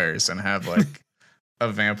vampires and have like a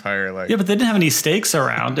vampire like. Yeah, but they didn't have any stakes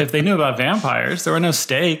around. If they knew about vampires, there were no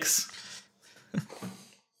stakes.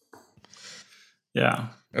 Yeah.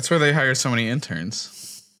 That's where they hire so many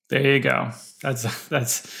interns. There you go.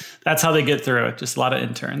 That's how they get through it. Just a lot of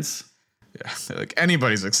interns. Yeah, like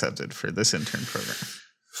anybody's accepted for this intern program.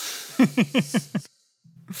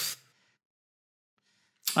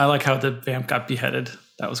 I like how the vamp got beheaded.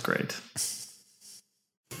 That was great.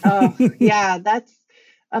 Oh, yeah, that's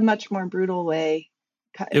a much more brutal way.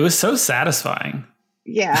 It was so satisfying.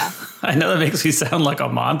 Yeah. I know that makes me sound like a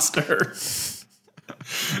monster.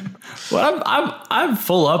 Well, I'm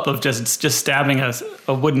full up of just stabbing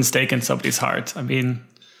a wooden stake in somebody's heart. I mean,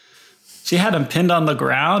 she had him pinned on the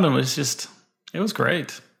ground and it was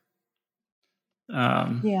great.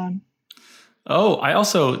 Yeah.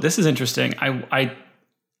 Oh, this is interesting.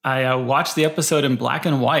 I watched the episode in black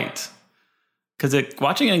and white because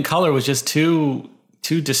watching it in color was just too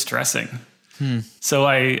distressing. So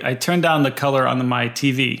I turned down the color on my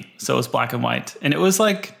TV, so it was black and white, and it was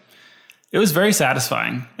very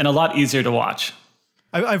satisfying and a lot easier to watch.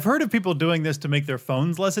 I've heard of people doing this to make their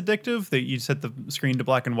phones less addictive. That you set the screen to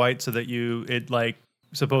black and white so that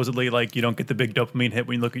supposedly you don't get the big dopamine hit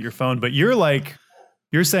when you look at your phone. But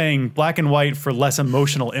you're saying black and white for less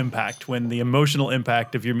emotional impact when the emotional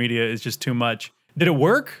impact of your media is just too much. Did it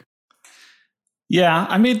work? Yeah,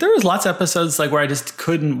 I mean, there was lots of episodes where I just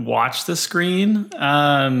couldn't watch the screen.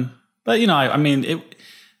 But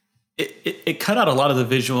it cut out a lot of the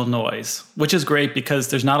visual noise, which is great because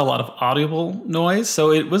there's not a lot of audible noise.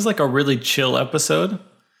 So it was like a really chill episode.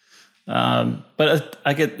 But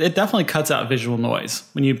it definitely cuts out visual noise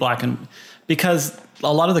when you because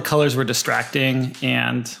a lot of the colors were distracting,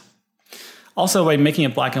 and also by making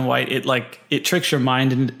it black and white, it tricks your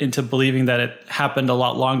mind into believing that it happened a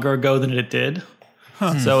lot longer ago than it did.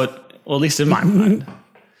 Huh. So at least in my mind.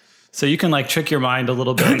 So you can trick your mind a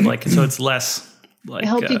little bit, so it's less it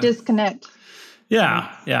helped you disconnect.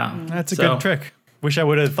 Yeah. That's a good trick. Wish I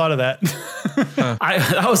would have thought of that.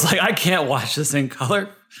 I was like, I can't watch this in color.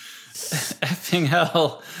 Effing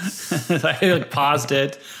hell. I paused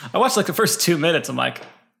it. I watched the first 2 minutes. I'm like,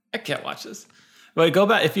 I can't watch this. But go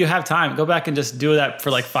back if you have time. Go back and just do that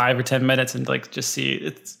for 5 or 10 minutes and just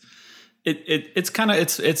see. It's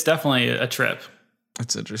definitely a trip.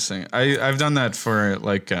 That's interesting. I've done that for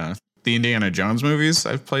the Indiana Jones movies.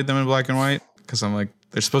 I've played them in black and white because I'm like,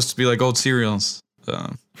 they're supposed to be like old serials.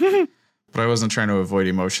 But I wasn't trying to avoid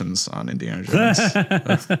emotions on Indiana Jones.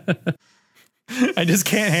 I just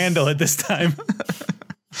can't handle it this time.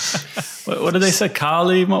 What did they say?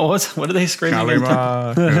 Kali? What are they screaming?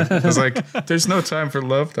 Kalima. Yeah. I was like, there's no time for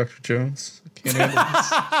love, Dr. Jones. I can't handle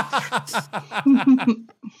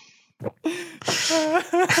this.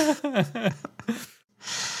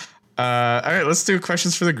 All right, let's do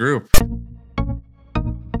questions for the group.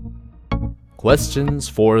 Questions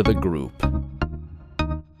for the group.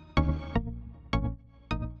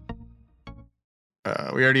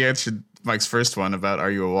 We already answered Mike's first one about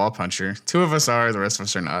are you a wall puncher? 2 of us are, the rest of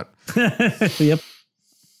us are not. Yep.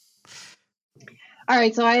 All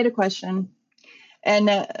right, so I had a question.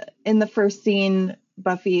 And in the first scene,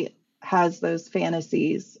 Buffy has those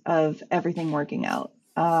fantasies of everything working out.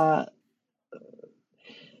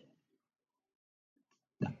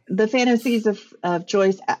 The fantasies of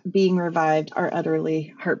Joyce being revived are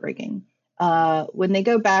utterly heartbreaking. When they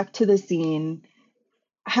go back to the scene,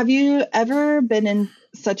 have you ever been in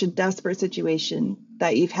such a desperate situation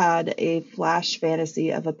that you've had a flash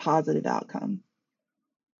fantasy of a positive outcome?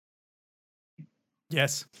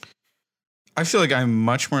 Yes. I feel like I'm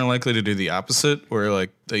much more likely to do the opposite, where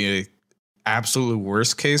like the absolute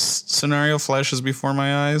worst case scenario flashes before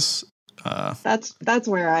my eyes. That's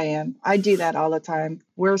where I am. I do that all the time.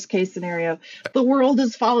 Worst case scenario, the world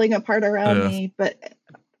is falling apart around me, but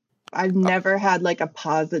I've never had like a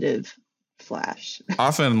positive flash.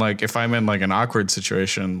 Often, like if I'm in like an awkward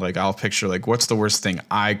situation, like I'll picture like what's the worst thing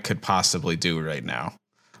I could possibly do right now.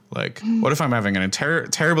 Like, what if I'm having an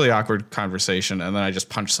terribly awkward conversation and then I just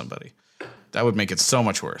punch somebody? That would make it so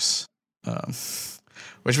much worse.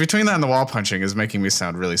 Which between that and the wall punching is making me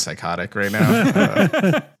sound really psychotic right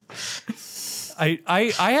now.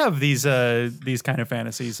 I have these kind of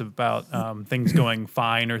fantasies about things going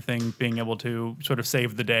fine or things being able to sort of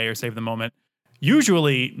save the day or save the moment.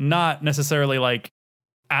 Usually not necessarily like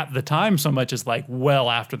at the time so much as like well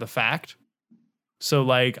after the fact. So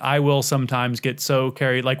like I will sometimes get so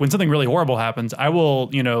carried, like when something really horrible happens, I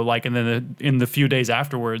will, like in the few days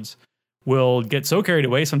afterwards, will get so carried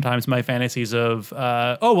away sometimes my fantasies of,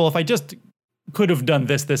 if I just could have done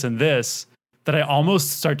this, this, and this, that I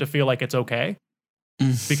almost start to feel like it's okay.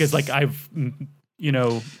 Because like I've, in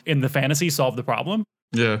the fantasy solved the problem.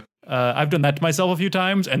 Yeah. I've done that to myself a few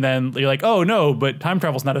times, and then you're like, oh no, but time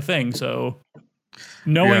travel's not a thing. So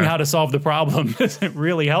knowing how to solve the problem doesn't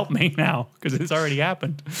really help me now because it's already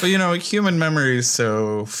happened. But human memory is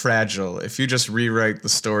so fragile. If you just rewrite the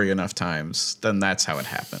story enough times, then that's how it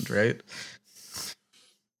happened, right?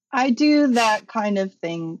 I do that kind of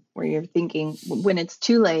thing where you're thinking when it's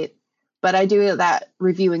too late, but I do that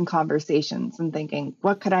reviewing conversations and thinking,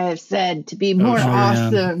 what could I have said to be more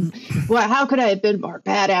awesome? Well, how could I have been more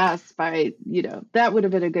badass by, that would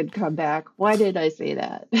have been a good comeback. Why did I say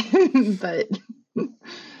that? But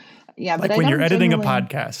yeah, like but when you're editing a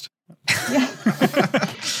podcast. Yeah.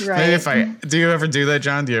 Right. Do you ever do that,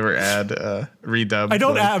 John? Do you ever add redub?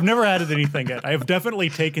 I've never added anything yet. I have definitely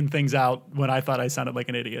taken things out when I thought I sounded like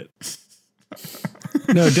an idiot.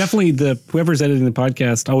 No, definitely whoever's editing the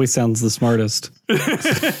podcast always sounds the smartest.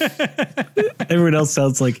 Everyone else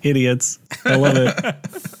sounds like idiots. I love it.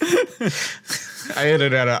 I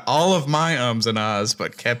edited out all of my ums and ahs,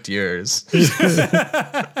 but kept yours.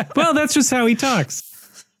 Well, that's just how he talks.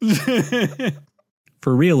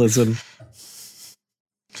 For realism.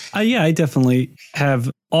 I definitely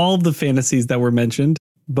have all the fantasies that were mentioned,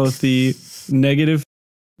 both the negative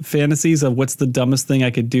fantasies of what's the dumbest thing I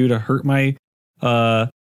could do to hurt my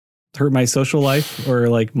social life or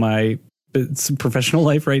like my professional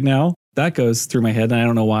life right now. That goes through my head and I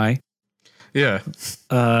don't know why. Yeah.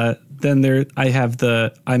 Then I have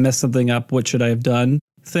the I messed something up, what should I have done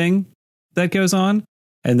thing that goes on.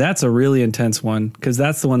 And that's a really intense one because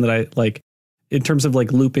that's the one that I like in terms of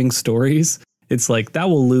like looping stories. It's like that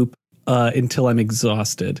will loop until I'm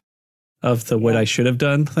exhausted of the what I should have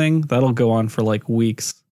done thing. That'll go on for like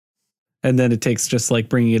weeks. And then it takes just like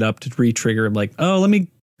bringing it up to re-trigger like, oh, let me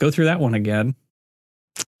go through that one again.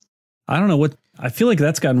 I don't know what I feel like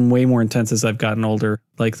that's gotten way more intense as I've gotten older,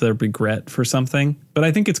 like the regret for something. But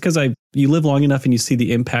I think it's because you live long enough and you see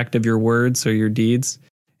the impact of your words or your deeds.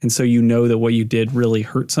 And so you know that what you did really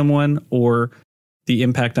hurt someone or the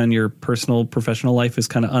impact on your personal, professional life is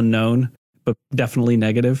kind of unknown, but definitely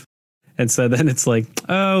negative. And so then it's like,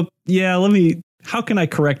 oh, yeah, how can I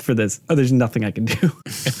correct for this? Oh, there's nothing I can do.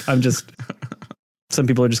 Some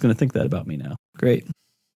people are just going to think that about me now. Great.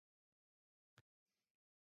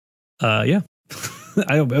 Yeah.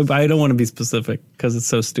 I don't want to be specific because it's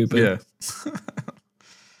so stupid.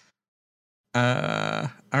 Yeah.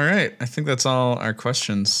 All right. I think that's all our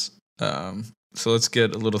questions. So let's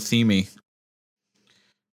get a little themey.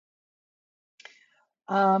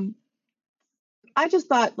 I just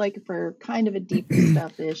thought like for kind of a deeper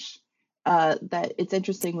stuff-ish, that it's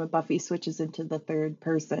interesting when Buffy switches into the third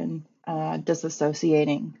person,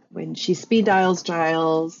 disassociating when she speed dials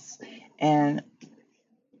Giles and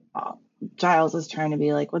Giles is trying to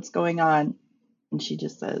be like, what's going on? And she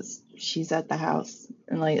just says she's at the house,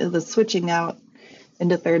 and like the switching out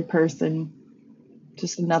into third person,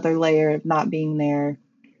 just another layer of not being there.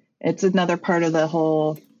 It's another part of the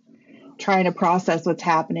whole trying to process what's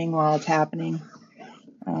happening while it's happening,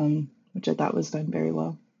 which I thought was done very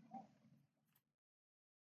well.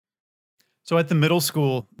 So at the middle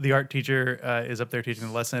school, the art teacher is up there teaching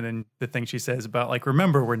the lesson, and the thing she says about like,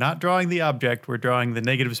 remember, we're not drawing the object, we're drawing the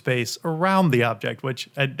negative space around the object, which,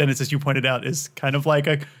 Dennis, as you pointed out, is kind of like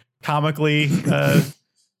a comically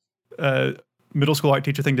middle school art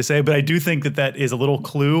teacher thing to say. But I do think that is a little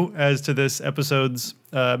clue as to this episode's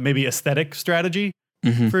maybe aesthetic strategy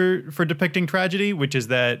for depicting tragedy, which is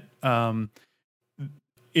that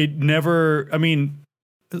it never, I mean,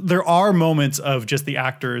 there are moments of just the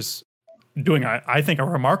actors doing, I think, a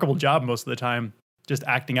remarkable job most of the time, just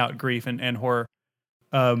acting out grief and horror.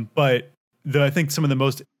 But I think some of the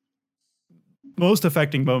most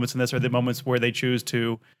affecting moments in this are the moments where they choose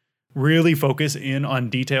to really focus in on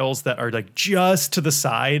details that are like just to the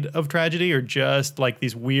side of tragedy, or just like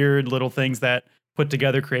these weird little things that put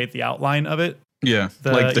together create the outline of it. Yeah,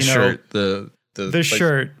 like the shirt, the like,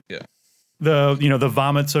 shirt. Yeah. The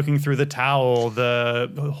vomit soaking through the towel, the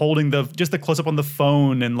holding just the close up on the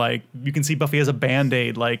phone, and like you can see Buffy has a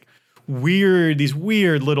Band-Aid, like these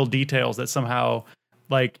weird little details that somehow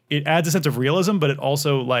like it adds a sense of realism, but it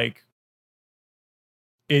also like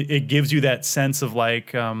it gives you that sense of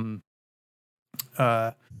like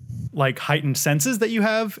heightened senses that you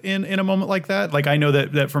have in a moment like that. Like I know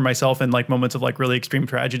that for myself in like moments of like really extreme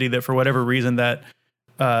tragedy, that for whatever reason that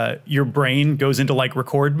your brain goes into like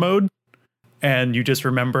record mode, and you just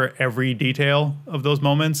remember every detail of those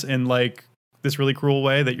moments in like this really cruel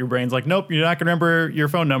way that your brain's like, nope, you're not gonna remember your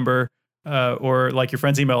phone number or like your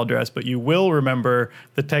friend's email address, but you will remember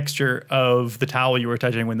the texture of the towel you were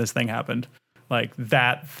touching when this thing happened. Like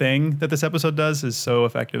that thing that this episode does is so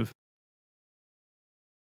effective.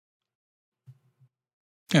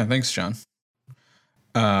 Yeah, thanks, John.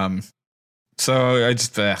 So I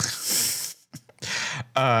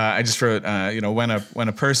just wrote, when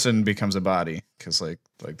a person becomes a body, because like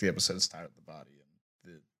the episode is titled "The Body,"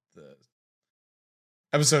 and the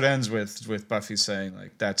episode ends with Buffy saying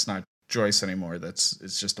like, "That's not Joyce anymore.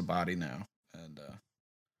 It's just a body now." And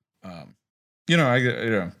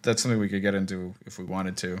that's something we could get into if we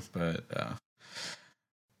wanted to, but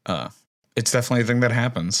it's definitely a thing that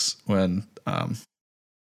happens when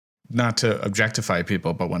not to objectify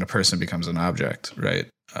people, but when a person becomes an object, right?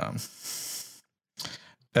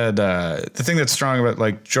 And the thing that's strong about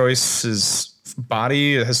like Joyce's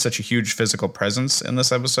body, it has such a huge physical presence in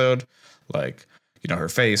this episode, like her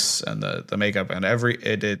face and the makeup and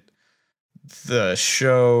the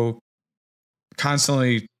show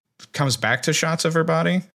constantly comes back to shots of her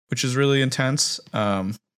body, which is really intense.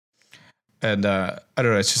 And I don't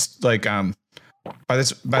know, it's just like by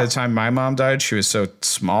the time my mom died, she was so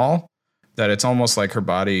small that it's almost like her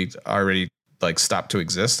body already like stopped to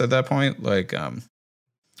exist at that point. Like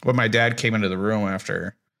when my dad came into the room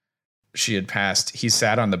after she had passed, he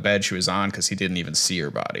sat on the bed she was on because he didn't even see her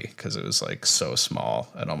body because it was like so small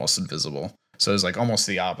and almost invisible. So it was like almost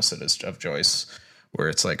the opposite of Joyce, where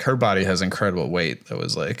it's like her body has incredible weight that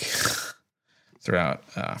was like throughout.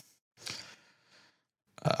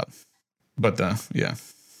 But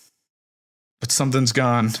something's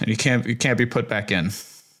gone and you can't be put back in,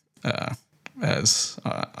 as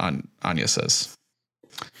Anya says.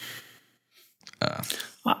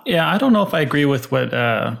 I don't know if I agree with what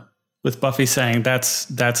with Buffy saying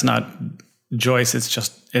that's not Joyce. It's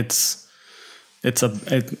just is it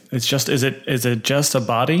just a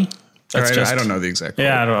body? I don't know the exact word.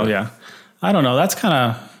 I don't know. Yeah, I don't know. That's kind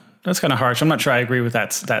of harsh. I'm not sure I agree with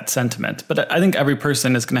that sentiment, but I think every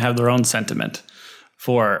person is going to have their own sentiment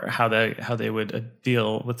for how they would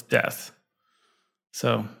deal with death.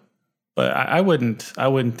 So, but I wouldn't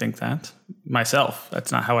think that myself.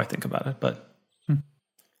 That's not how I think about it. But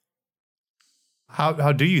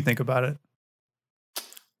how do you think about it?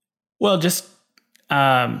 Well, just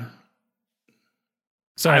sorry,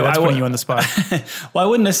 that's putting you on the spot. Well, I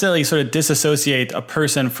wouldn't necessarily sort of disassociate a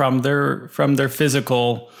person from their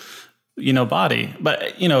physical, body,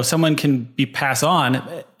 but someone can be passed on,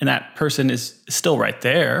 and that person is still right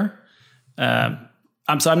there. I'm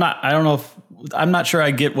not sure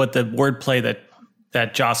I get what the wordplay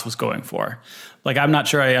that Joss was going for. Like, I'm not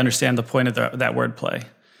sure I understand the point of that wordplay.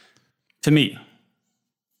 To me.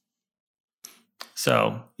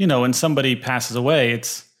 So, when somebody passes away,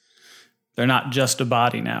 they're not just a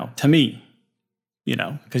body now, to me,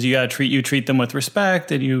 because you treat them with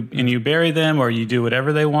respect, and you bury them, or you do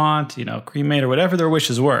whatever they want, cremate or whatever their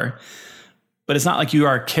wishes were. But it's not like you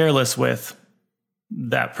are careless with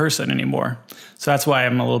that person anymore. So that's why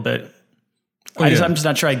I'm a little bit, I'm just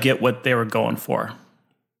not sure I get what they were going for.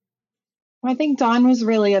 I think Dawn was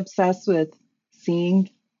really obsessed with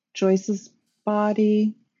seeing Joyce's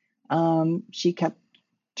body. She kept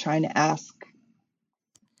trying to ask,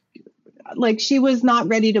 like, she was not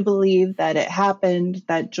ready to believe that it happened,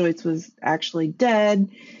 that Joyce was actually dead.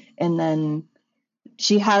 And then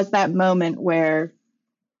she has that moment where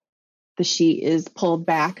the sheet is pulled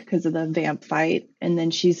back because of the vamp fight, and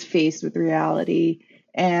then she's faced with reality,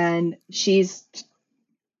 and she's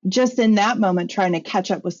just in that moment trying to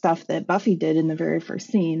catch up with stuff that Buffy did in the very first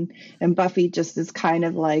scene. And Buffy just is kind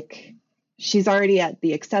of like, she's already at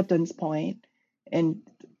the acceptance point. And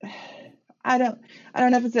I don't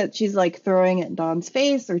know if it's that she's like throwing it in Dawn's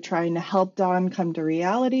face or trying to help Dawn come to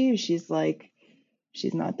reality. She's like,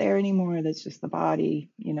 she's not there anymore. That's just the body,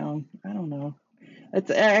 you know. I don't know.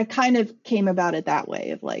 I kind of came about it that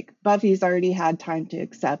way of like Buffy's already had time to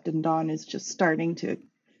accept, and Dawn is just starting to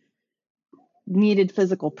needed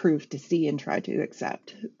physical proof to see and try to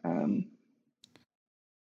accept.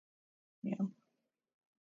 Yeah.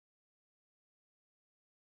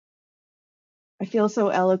 I feel so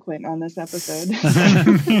eloquent on this episode.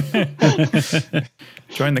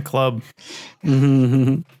 Join the club.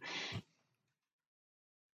 Mhm.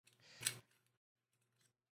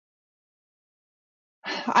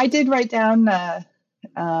 I did write down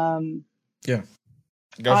Yeah.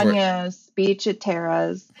 Go for it. Anya's speech at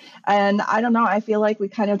Tara's, and I don't know. I feel like we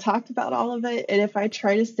kind of talked about all of it, and if I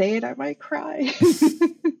try to say it, I might cry.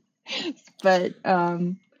 But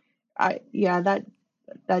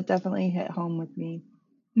that definitely hit home with me.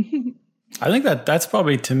 I think that's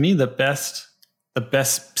probably to me the best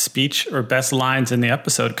speech or best lines in the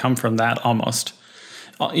episode come from that almost,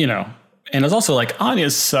 you know. And it's also like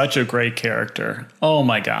Anya's such a great character. Oh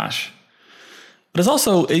my gosh. But it's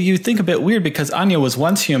also, you think a bit weird because Anya was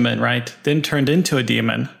once human, right? Then turned into a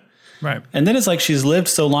demon. Right. And then it's like she's lived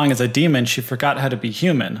so long as a demon, she forgot how to be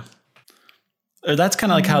human. Or that's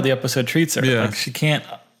kind of like how the episode treats her. Yeah. Like she can't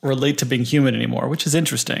relate to being human anymore, which is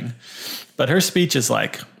interesting. But her speech is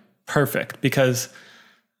like perfect because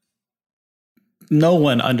no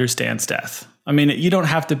one understands death. I mean, you don't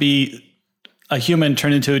have to be a human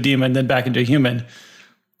turned into a demon, then back into a human.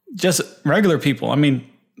 Just regular people. I mean,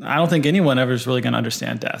 I don't think anyone ever is really going to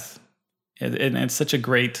understand death. And it's such a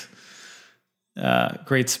great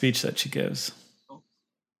speech that she gives.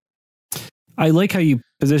 I like how you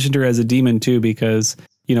positioned her as a demon too, because,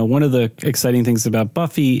 you know, one of the exciting things about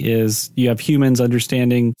Buffy is you have humans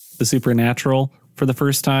understanding the supernatural for the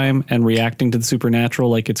first time and reacting to the supernatural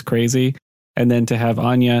like it's crazy. And then to have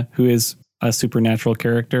Anya, who is a supernatural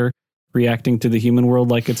character, reacting to the human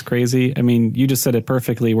world like it's crazy. I mean, you just said it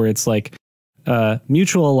perfectly, where it's like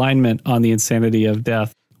mutual alignment on the insanity of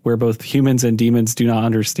death, where both humans and demons do not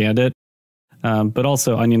understand it. But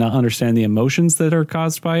also Anya not understand the emotions that are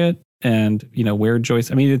caused by it. And, you know, where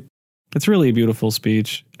Joyce, I mean, it's really a beautiful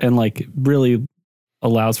speech and like really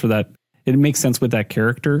allows for that. It makes sense with that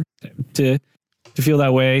character to feel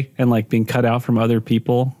that way and like being cut out from other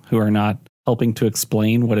people who are not helping to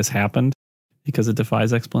explain what has happened because it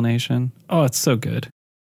defies explanation. Oh, it's so good.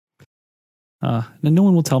 And no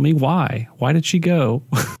one will tell me why. Why did she go?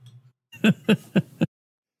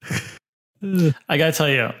 I gotta tell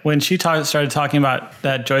you, when she started talking about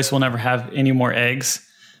that Joyce will never have any more eggs,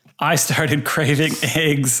 I started craving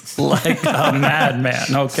eggs like a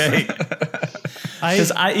madman. Okay,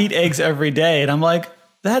 because I eat eggs every day, and I'm like,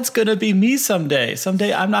 that's gonna be me someday.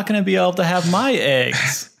 Someday I'm not gonna be able to have my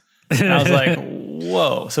eggs. And I was like,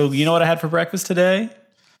 whoa. So you know what I had for breakfast today?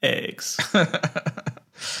 Eggs.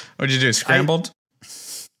 What'd you do? Scrambled?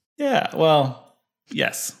 Yeah. Well,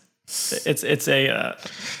 yes. It's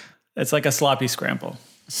like a sloppy scramble.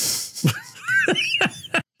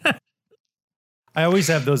 I always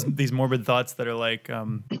have these morbid thoughts that are like,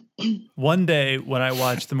 one day when I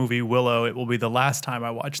watch the movie Willow, it will be the last time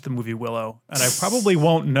I watch the movie Willow. And I probably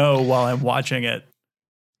won't know while I'm watching it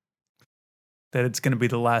that it's going to be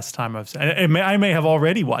the last time I've seen it. I may have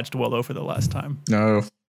already watched Willow for the last time. No.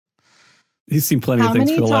 You've seen plenty of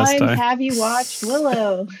things for the last How many time. times have you watched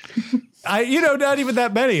Willow? Not even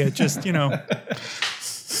that many. It just,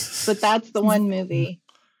 But that's the one movie.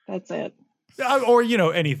 That's it.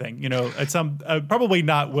 or anything. At some probably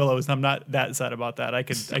not Willow's. I'm not that sad about that. I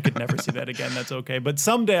could never see that again. That's okay. But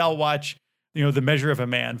someday I'll watch The Measure of a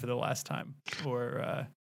Man for the last time, or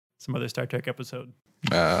some other Star Trek episode.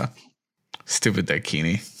 Stupid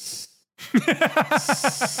Daikini.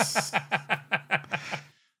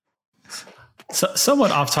 So,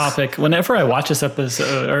 somewhat off topic. Whenever I watch this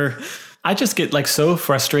episode, I just get like so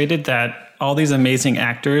frustrated that all these amazing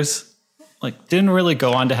actors like didn't really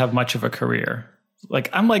go on to have much of a career. Like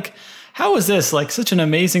I'm like, how is this like such an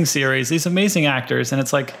amazing series? These amazing actors, and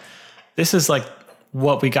it's like this is like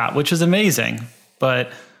what we got, which is amazing. But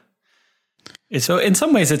so in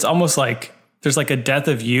some ways, it's almost like there's like a death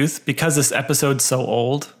of youth because this episode's so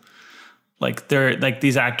old. Like they're like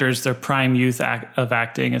these actors, their prime youth of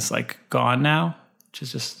acting is like gone now, which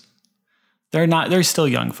is just they're still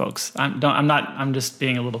young folks. I'm just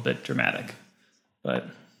being a little bit dramatic, but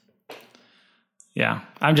yeah,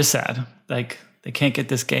 I'm just sad. Like they can't get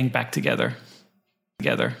this gang back together.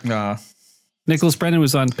 Nicholas Brennan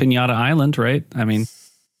was on Pinata Island, right? I mean,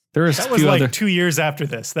 there was That was like 2 years after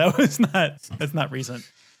this. That's not recent.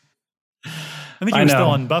 I think he I was still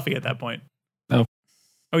know. on Buffy at that point. Oh.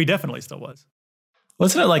 Oh, he definitely still was.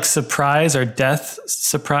 Wasn't it like Surprise or Death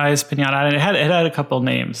Surprise Pinata? It had a couple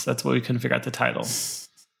names. That's what we couldn't figure out the title.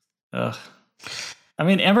 Ugh. I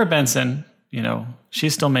mean, Amber Benson,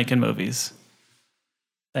 she's still making movies.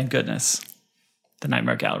 Thank goodness. The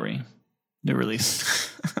Nightmare Gallery, new release.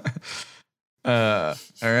 All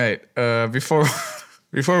right. Before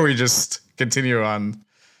we just continue on,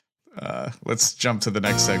 let's jump to the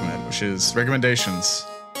next segment, which is recommendations.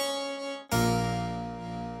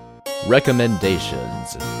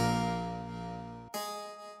 Recommendations.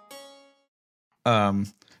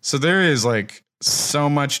 So there is like so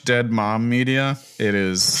much dead mom media. It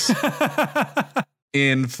is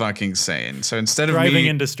in fucking sane. So instead of Thriving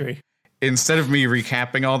me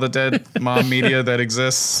recapping all the dead mom media that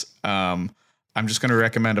exists, I'm just going to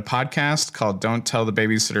recommend a podcast called "Don't Tell the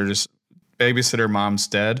Babysitter Mom's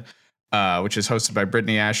Dead," which is hosted by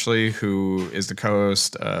Brittany Ashley, who is the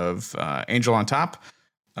co-host of Angel on Top,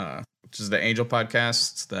 which is the Angel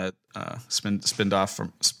podcast that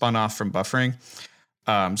spun off from Buffering.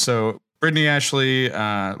 So Brittany Ashley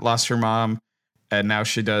lost her mom, and now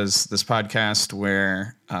she does this podcast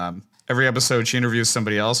where every episode she interviews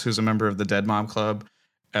somebody else who's a member of the Dead Mom Club,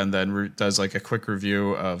 and then does like a quick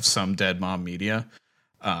review of some dead mom media.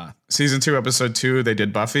 Season 2, episode 2, they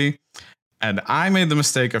did Buffy. And I made the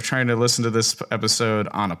mistake of trying to listen to this episode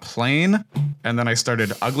on a plane. And then I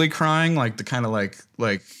started ugly crying, like the kind of like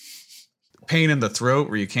pain in the throat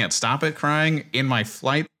where you can't stop it crying in my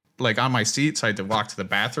flight, like on my seat. So I had to walk to the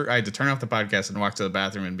bathroom. I had to turn off the podcast and walk to the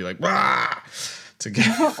bathroom and be like, "Wah!" to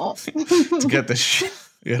get the shit,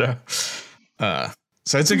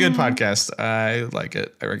 So it's a good podcast. I like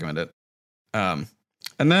it. I recommend it. And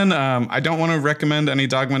then I don't want to recommend any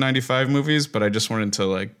Dogma 95 movies, but I just wanted to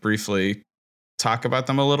like briefly talk about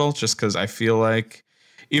them a little, just because I feel like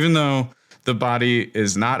even though the body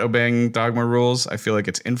is not obeying Dogma rules, I feel like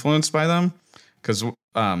it's influenced by them. Because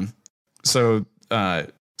Dogma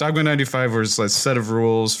 95 was a set of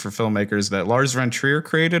rules for filmmakers that Lars von Trier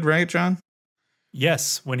created, right, John?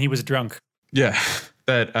 Yes, when he was drunk. Yeah,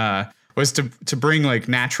 that was to bring like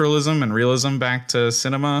naturalism and realism back to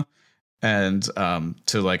cinema, and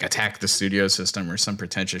to like attack the studio system or some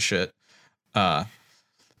pretentious shit.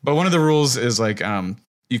 But one of the rules is like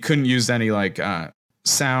you couldn't use any like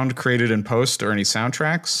sound created in post or any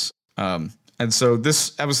soundtracks. And so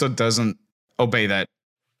this episode doesn't obey that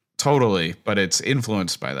totally, but it's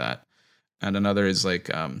influenced by that. And another is like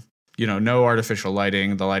no artificial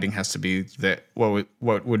lighting. The lighting has to be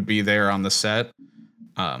what would be there on the set.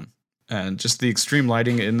 And just the extreme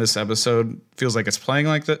lighting in this episode feels like it's playing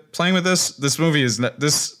with this. This movie is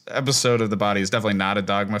this episode of The Body is definitely not a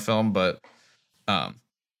Dogma film, but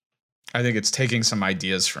I think it's taking some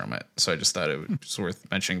ideas from it. So I just thought it was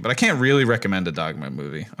worth mentioning. But I can't really recommend a Dogma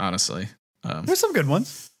movie, honestly. There's some good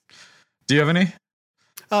ones. Do you have any?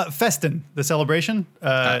 Festin, The Celebration.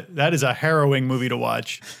 That is a harrowing movie to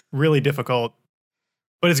watch. Really difficult,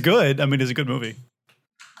 but it's good. I mean, it's a good movie.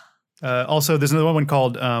 Also, there's another one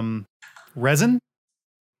called Resin,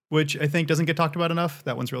 which I think doesn't get talked about enough.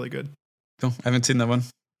 That one's really good. Cool. I haven't seen that one.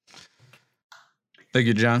 Thank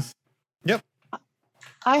you, John. Yep.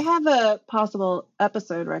 I have a possible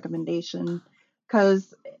episode recommendation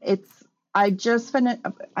because I just finished.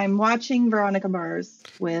 I'm watching Veronica Mars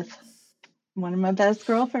with one of my best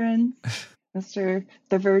girlfriends, Mr.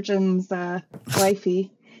 The Virgin's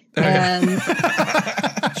wifey, and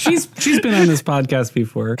she's been on this podcast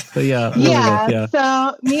before, but yeah.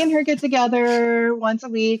 So me and her get together once a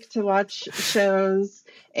week to watch shows,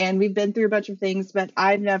 and we've been through a bunch of things, but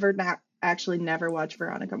I've never watched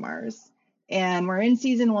Veronica Mars. And we're in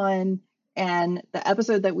season 1, and the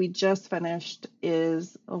episode that we just finished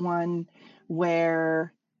is one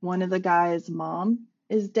where one of the guys' mom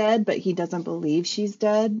is dead, but he doesn't believe she's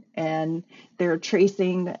dead. And they're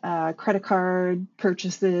tracing credit card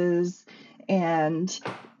purchases. And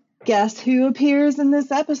guess who appears in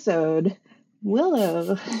this episode?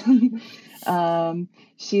 Willow.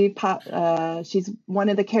 She's one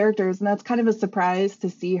of the characters, and that's kind of a surprise to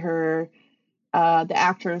see her, the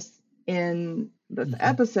actress, in this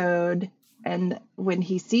episode. And when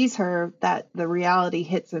he sees her, that the reality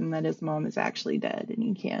hits him that his mom is actually dead, and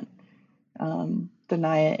he can't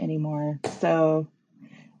deny it anymore. So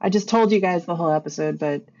I just told you guys the whole episode,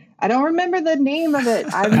 but I don't remember the name of it.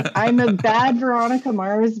 I'm a bad Veronica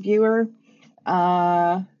Mars viewer.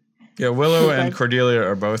 Yeah, Willow and Cordelia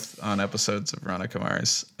are both on episodes of Veronica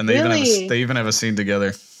Mars, and they even have a scene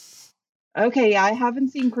together. Okay, yeah, I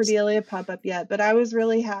haven't seen Cordelia pop up yet, but I was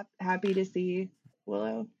really happy to see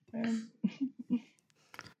Willow.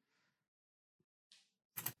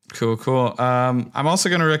 Cool. I'm also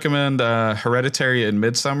going to recommend Hereditary and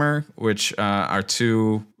Midsummer, which are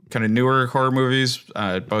two kind of newer horror movies,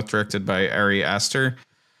 both directed by Ari Aster,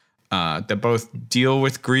 that both deal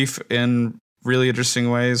with grief in really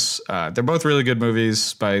interesting ways. They're both really good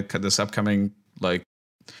movies by this upcoming, like,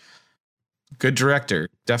 good director.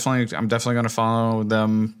 I'm definitely going to follow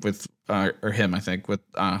them with, or him, I think, with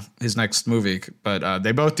his next movie. But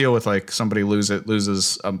they both deal with, like, somebody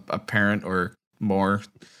loses a parent or more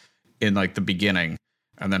in, like, the beginning,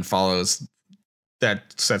 and then follows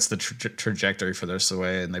that sets the trajectory for the rest of the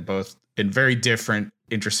way. And they both, in very different,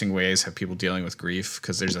 interesting ways, have people dealing with grief,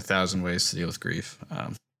 because there's 1,000 ways to deal with grief.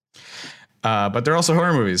 But they're also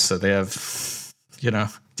horror movies, so they have,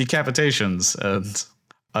 decapitations and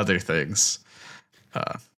other things.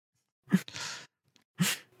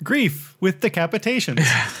 Grief with decapitations.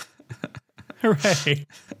 Hooray.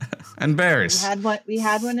 And bears. We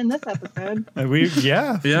had one in this episode.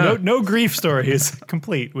 Yeah. No grief story is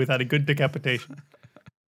complete without a good decapitation.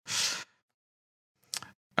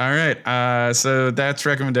 All right. So that's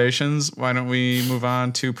recommendations. Why don't we move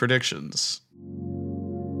on to predictions?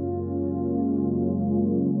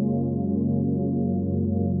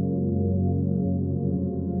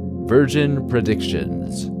 Virgin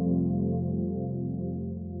predictions.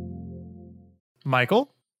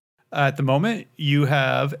 Michael, at the moment, you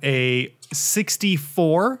have a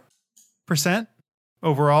 64%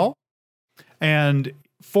 overall. And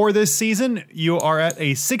for this season, you are at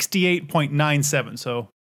a 68.97. So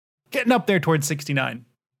getting up there towards 69.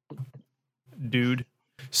 Dude.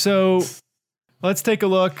 So let's take a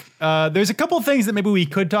look. There's a couple of things that maybe we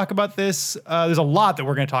could talk about this. There's a lot that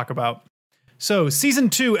we're going to talk about. So season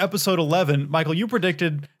 2, episode 11, Michael, you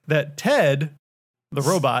predicted that Ted, the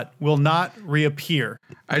robot, will not reappear.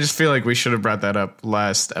 I just feel like we should have brought that up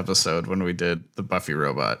last episode when we did the Buffy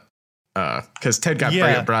robot. Because Ted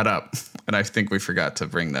got brought up, and I think we forgot to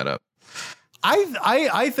bring that up.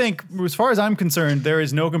 I think, as far as I'm concerned, there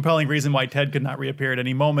is no compelling reason why Ted could not reappear at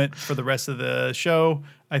any moment for the rest of the show.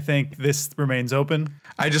 I think this remains open.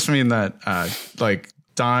 I just mean that, like,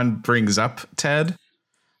 Dawn brings up Ted.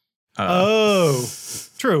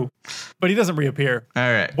 True. But he doesn't reappear. All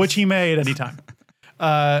right. Which he may at any time.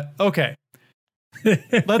 Okay.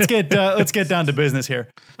 Let's get down to business here.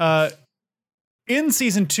 In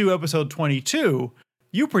season 2, episode 22,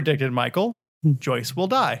 you predicted, Michael, Joyce will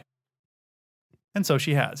die. And so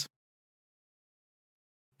she has.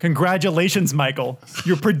 Congratulations, Michael.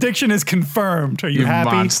 Your prediction is confirmed. Are you happy?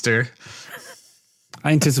 Monster.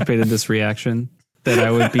 I anticipated this reaction, that I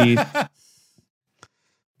would be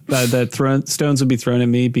that stones would be thrown at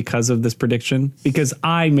me because of this prediction, because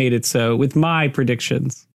I made it so with my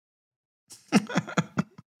predictions.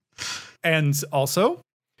 And also,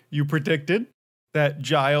 you predicted that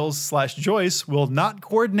Giles/Joyce will not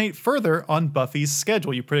coordinate further on Buffy's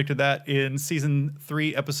schedule. You predicted that in season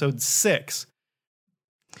 3, episode 6.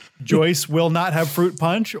 Joyce will not have fruit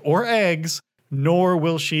punch or eggs, nor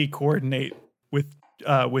will she coordinate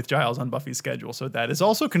with Giles on Buffy's schedule. So that is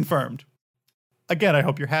also confirmed. Again, I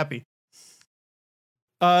hope you're happy.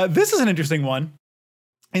 This is an interesting one.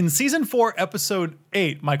 In season 4, episode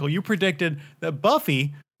 8, Michael, you predicted that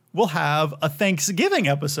Buffy will have a Thanksgiving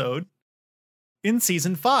episode in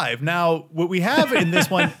season 5. Now, what we have in this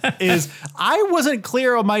one is, I wasn't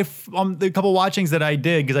clear on the couple watchings that I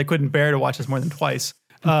did, because I couldn't bear to watch this more than twice.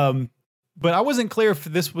 But I wasn't clear if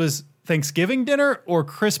this was Thanksgiving dinner or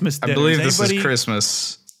Christmas dinner. I believe this is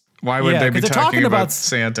Christmas. Why would they be talking about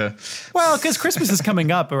Santa? Well, because Christmas is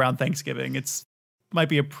coming up around Thanksgiving. Might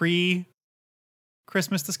be a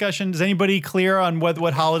pre-Christmas discussion. Is anybody clear on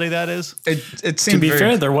what holiday that is? It seemed to be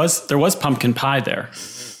fair, there was pumpkin pie there.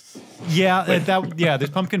 Yeah,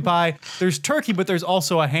 there's pumpkin pie. There's turkey, but there's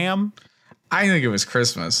also a ham. I think it was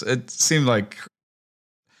Christmas. It seemed like,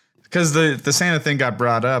 because the Santa thing got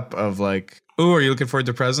brought up of like, oh, are you looking forward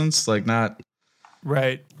to presents? Like, not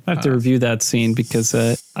right. I have to review that scene because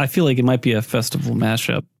I feel like it might be a festival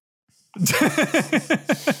mashup.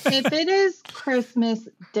 If it is Christmas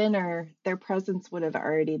dinner, their presents would have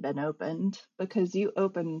already been opened, because you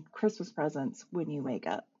open Christmas presents when you wake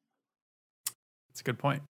up. That's a good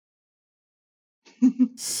point.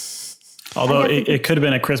 Although it could have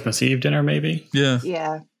been a Christmas Eve dinner, maybe.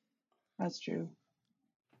 Yeah, that's true.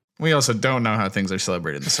 We also don't know how things are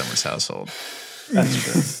celebrated in the Summers household. That's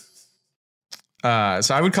true.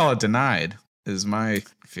 So I would call it denied, is my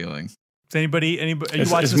feeling. Is anybody? Are you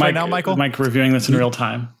watching this right now, Michael? Is Mike reviewing this in real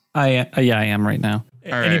time? I am right now.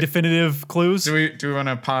 Any definitive clues? Do we want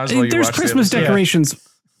to pause while you There's watch Christmas decorations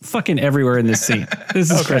fucking everywhere in this scene. This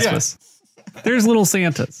is Christmas. Yeah. There's little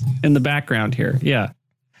Santas in the background here. Yeah.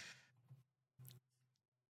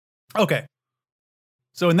 Okay.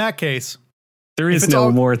 So in that case, There is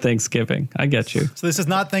no more Thanksgiving. I get you. so this is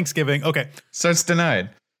not Thanksgiving. Okay. So it's denied.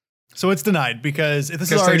 So it's denied because if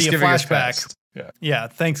this is already a Thanksgiving is flashback. past. Yeah,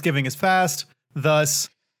 Thanksgiving is fast. Thus,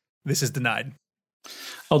 this is denied.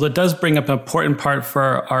 Although it does bring up an important part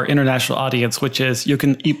for our international audience, which is you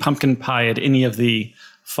can eat pumpkin pie at any of the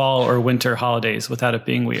fall or winter holidays without it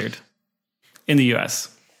being weird in the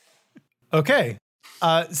US. Okay.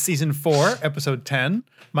 Season 4, episode 10.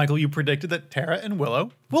 Michael, you predicted that Tara and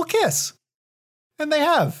Willow will kiss. And they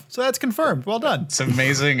have. So that's confirmed. Well done. It's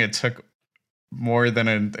amazing. It took more than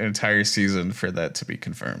an entire season for that to be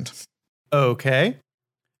confirmed. Okay.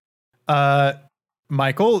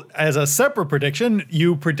 Michael, as a separate prediction,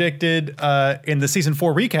 you predicted in the season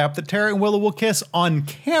 4 recap that Tara and Willow will kiss on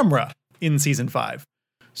camera in season 5.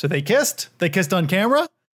 So they kissed. They kissed on camera.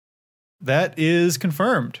 That is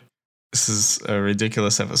confirmed. This is a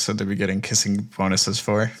ridiculous episode to be getting kissing bonuses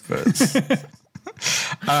for, but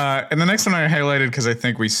and the next one I highlighted because I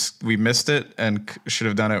think we missed it and should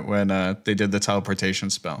have done it when they did the teleportation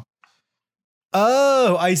spell.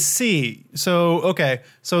 Oh, I see. So, okay.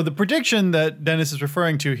 So the prediction that Dennis is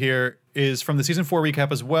referring to here is from the season 4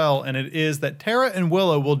 recap as well, and it is that Tara and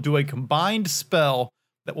Willow will do a combined spell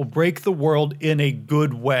that will break the world in a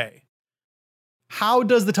good way. How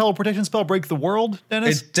does the teleportation spell break the world,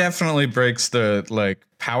 Dennis? It definitely breaks the like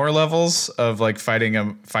power levels of like fighting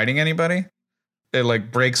anybody. It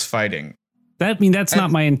like breaks fighting. That's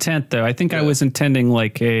not my intent though. I think I was intending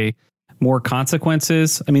like a more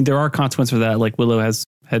consequences. I mean, there are consequences for that. Like Willow has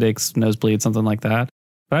headaches, nosebleed, something like that.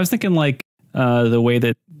 But I was thinking like the way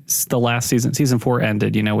that the last season 4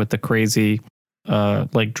 ended, you know, with the crazy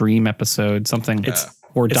like dream episode, something. It's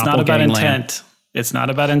not about intent. It's not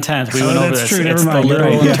about intent. We went over this. True. It's Never mind. the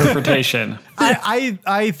literal Right. interpretation.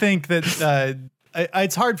 I think that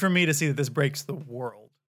it's hard for me to see that this breaks the world.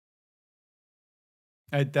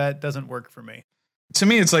 That doesn't work for me. To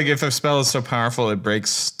me, it's like if a spell is so powerful, it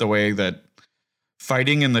breaks the way that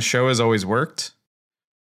fighting in the show has always worked.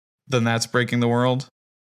 Then that's breaking the world.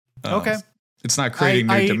 Okay. It's not creating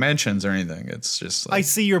new dimensions or anything. It's just like, I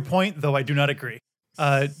see your point, though I do not agree.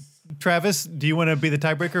 Travis, do you want to be the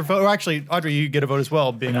tiebreaker vote? Or actually, Audrey, you get a vote as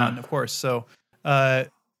well, being on, of course. So,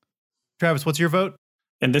 Travis, what's your vote?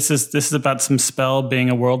 And this is about some spell being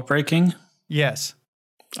a world breaking. Yes.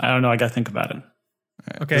 I don't know. I got to think about it.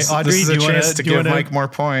 Okay, this, Audrey, this is do a you chance wanna, to do you give wanna... Mike more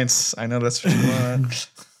points. I know that's what you want.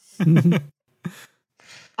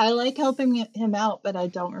 I like helping him out, but I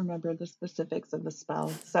don't remember the specifics of the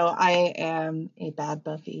spell. So I am a bad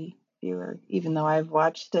Buffy viewer, even though I've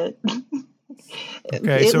watched it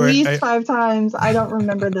Okay, at so least 5 times. I don't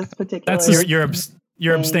remember this particular.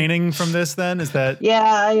 You're abstaining from this. Then is that? Yeah,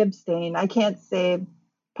 I abstain. I can't say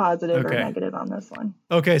positive Okay. or negative on this one.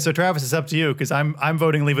 Okay, so Travis, it's up to you because I'm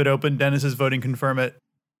voting leave it open. Dennis is voting confirm it.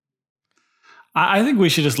 I think we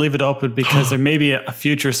should just leave it open because there may be a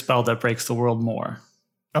future spell that breaks the world more.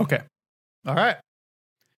 Okay, all right,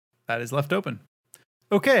 that is left open.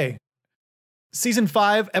 Okay, season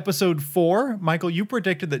 5, episode 4. Michael, you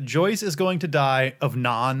predicted that Joyce is going to die of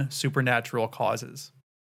non-supernatural causes.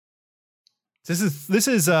 This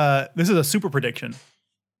is a super prediction.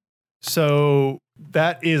 So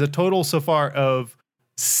that is a total so far of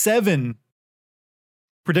 7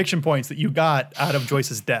 prediction points that you got out of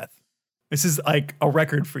Joyce's death. This is like a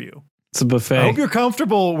record for you. It's a buffet. I hope you're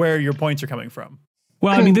comfortable where your points are coming from.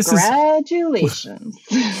 Well, I mean, this is Congratulations.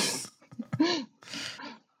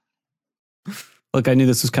 look. I knew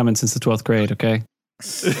this was coming since the 12th grade. Okay,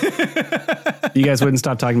 you guys wouldn't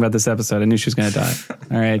stop talking about this episode. I knew she was going to die.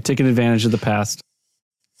 All right, taking advantage of the past.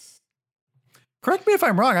 Correct me if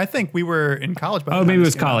I'm wrong. I think we were in college. By the Oh, time maybe it this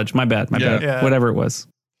was came out. college. My bad. Yeah. Whatever it was.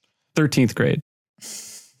 13th grade.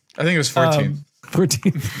 I think it was 14.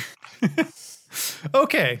 14th.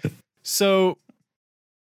 Okay, so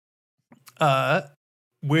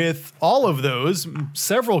with all of those,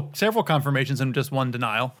 several confirmations and just one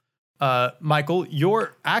denial, Michael,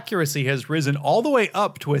 your accuracy has risen all the way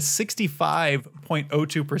up to a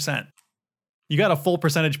 65.02%. You got a full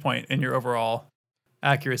percentage point in your overall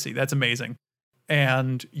accuracy. That's amazing.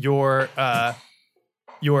 And your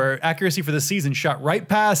accuracy for the season shot right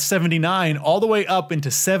past 79, all the way up into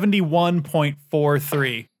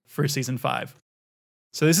 71.43 for season 5.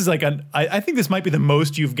 So this is like I think this might be the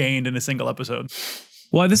most you've gained in a single episode.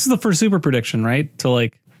 Well, this is the first super prediction, right? To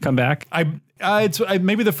like come back. It's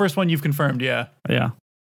maybe the first one you've confirmed. Yeah. Yeah.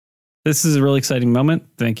 This is a really exciting moment.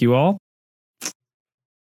 Thank you all.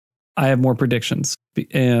 I have more predictions,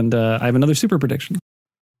 and I have another super prediction.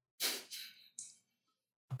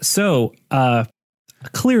 So,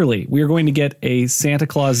 clearly, we are going to get a Santa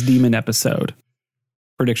Claus demon episode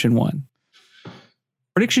Prediction 1.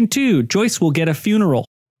 Prediction 2, Joyce will get a funeral.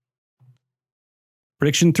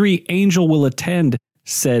 Prediction 3, Angel will attend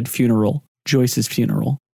said funeral, Joyce's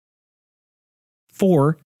funeral.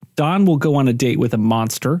 4, Dawn will go on a date with a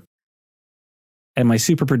monster. And my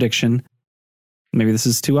super prediction, maybe this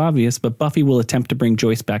is too obvious, but Buffy will attempt to bring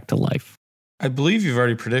Joyce back to life. I believe you've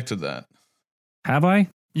already predicted that. Have I?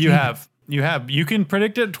 You have. You can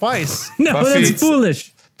predict it twice. No, Buffy- that's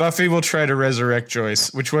foolish. Buffy will try to resurrect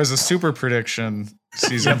Joyce, which was a super prediction,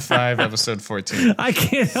 season 5, episode 14. I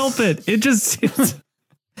can't help it. It just...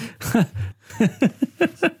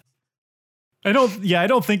 I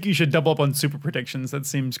don't think you should double up on super predictions. That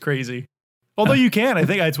seems crazy. Although you can. I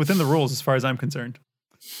think it's within the rules as far as I'm concerned.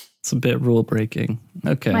 It's a bit rule breaking.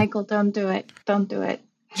 Okay. Michael, don't do it. Don't do it.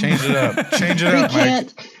 Change it up. Change it up,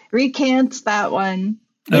 Mike. Recant that one.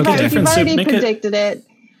 Make a You've different already make predicted it.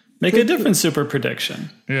 Make a different super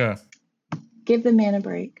prediction. Yeah. Give the man a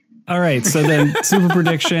break. All right. So then super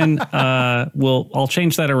prediction, I'll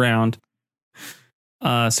change that around.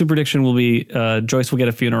 Super prediction will be Joyce will get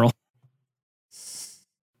a funeral.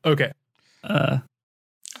 Okay.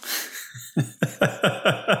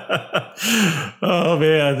 Oh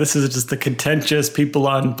man, this is just the contentious people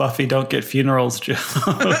on Buffy don't get funerals joke.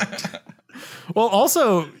 Well,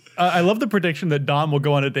 also, I love the prediction that Dawn will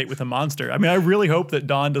go on a date with a monster. I mean, I really hope that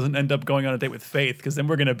Dawn doesn't end up going on a date with Faith, because then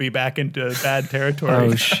we're going to be back into bad territory.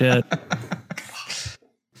 Oh shit.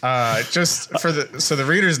 Just for the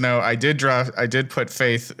readers know, I did put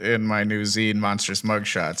Faith in my new zine Monstrous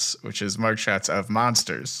Mugshots, which is mugshots of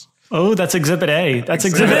monsters. Oh, that's Exhibit A. That's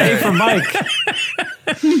Exhibit A for Mike.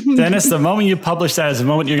 Dennis, the moment you publish that is the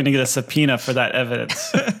moment you're going to get a subpoena for that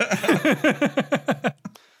evidence.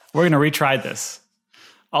 We're going to retry this.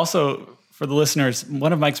 Also, for the listeners,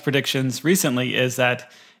 one of Mike's predictions recently is that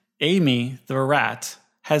Amy, the rat,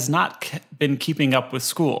 has not been keeping up with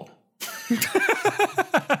school.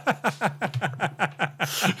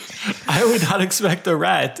 I would not expect the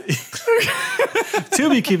rat to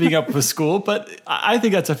be keeping up with school, but I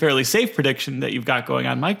think that's a fairly safe prediction that you've got going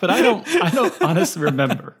on, Mike. But I don't honestly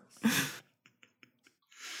remember.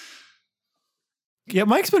 Yeah,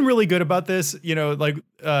 Mike's been really good about this,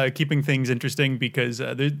 keeping things interesting because,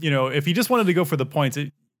 if he just wanted to go for the points,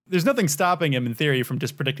 there's nothing stopping him in theory from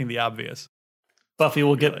just predicting the obvious. Buffy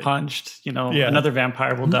will get punched, another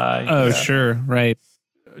vampire will die. Oh, yeah. Sure. Right.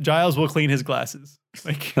 Giles will clean his glasses.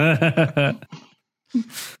 I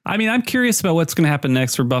mean, I'm curious about what's going to happen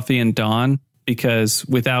next for Buffy and Dawn, because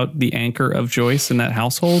without the anchor of Joyce in that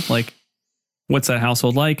household, what's that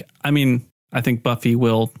household like? I mean, I think Buffy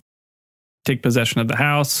will take possession of the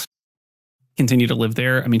house, continue to live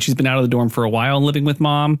there. I mean, she's been out of the dorm for a while and living with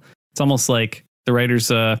Mom. It's almost like the writers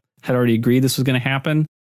had already agreed this was going to happen.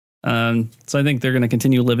 So I think they're going to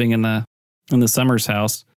continue living in the Summers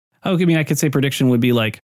house. Oh, I mean, I could say prediction would be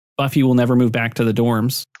Buffy will never move back to the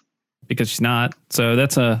dorms because she's not. So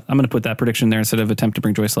I'm going to put that prediction there instead of attempt to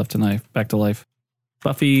bring Joyce back to life.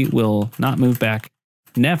 Buffy will not move back,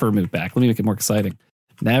 never move back. Let me make it more exciting.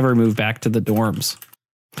 Never move back to the dorms.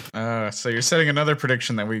 So you're setting another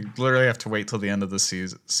prediction that we literally have to wait till the end of the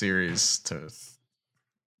series to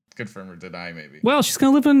confirm or deny, maybe. Well, she's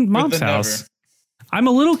going to live in Mom's house. I'm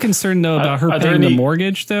a little concerned, though, about her paying the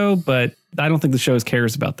mortgage, though, but I don't think the show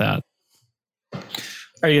cares about that.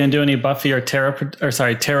 Are you going to do any Buffy or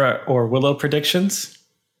Tara or Willow predictions?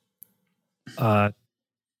 I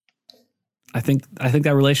think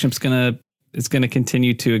that relationship's going to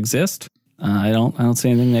continue to exist. I don't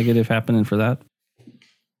see anything negative happening for that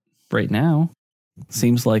right now.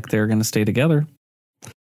 Seems like they're going to stay together.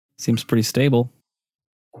 Seems pretty stable.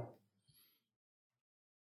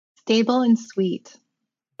 Stable and sweet.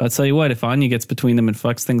 I'll tell you what, if Anya gets between them and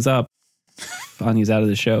fucks things up, Anya's out of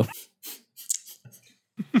the show.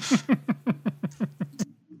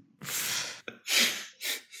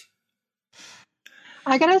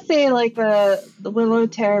 I gotta say, the Willow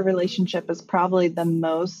Tara relationship is probably the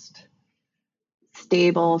most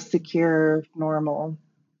stable, secure, normal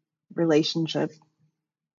relationship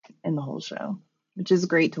in the whole show, which is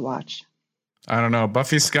great to watch. I don't know.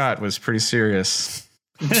 Buffy Scott was pretty serious.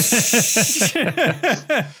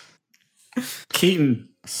 Keaton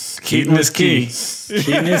is key.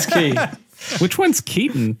 Keaton is key. Which one's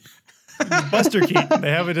Keaton? Buster Keaton.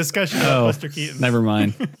 They have a discussion about Buster Keaton. Never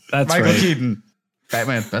mind. That's Michael right. Keaton.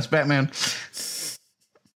 Batman. That's Batman.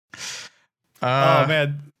 Oh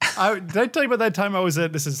man. Did I tell you about that time I was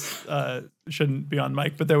at, this is shouldn't be on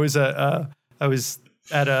mic, but there was I was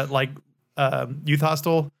at a youth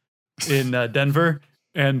hostel in Denver,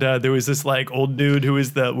 And there was this like old dude who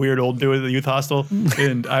was the weird old dude at the youth hostel,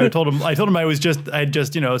 and I told him I was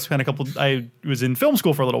in film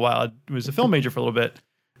school for a little while. I was a film major for a little bit,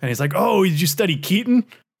 and he's like, "Oh, did you study Keaton?"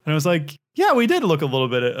 And I was like, "Yeah, we did look a little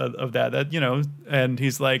bit of that." And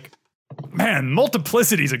he's like, "Man,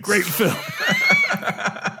 Multiplicity is a great film."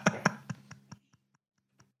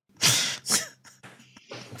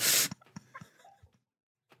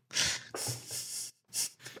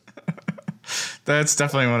 That's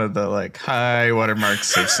definitely one of the like high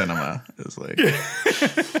watermarks of cinema. It's like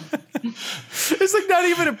it's like not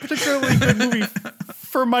even a particularly good movie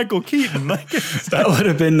for Michael Keaton. Like that would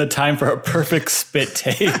have been the time for a perfect spit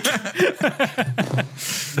take.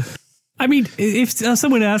 I mean, if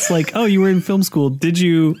someone asks like, "Oh, you were in film school, did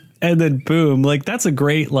you?" and then boom, like that's a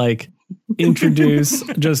great like introduce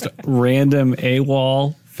just random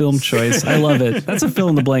AWOL film choice. I love it. That's a fill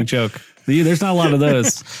in the blank joke. There's not a lot of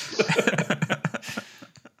those.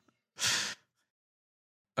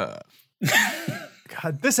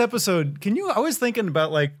 God, this episode. I was thinking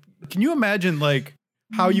about like, can you imagine like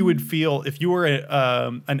how you would feel if you were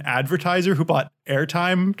an advertiser who bought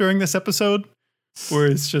airtime during this episode, where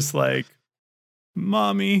it's just like,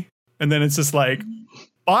 "Mommy," and then it's just like,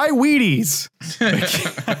 "Buy Wheaties."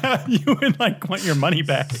 Like, you would like want your money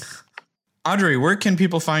back. Audrey, where can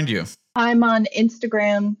people find you? I'm on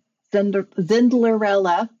Instagram,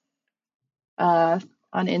 Zindlerella, on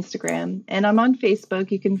Instagram, and I'm on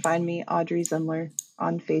Facebook. You can find me, Audrey Zindler,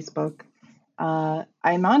 on Facebook.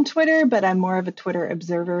 I'm on Twitter, but I'm more of a Twitter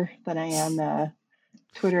observer than I am a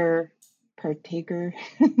Twitter partaker,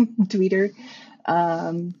 tweeter.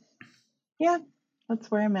 Yeah, that's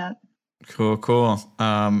where I'm at. Cool.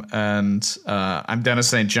 And I'm Dennis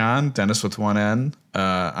St. John, Dennis with one N.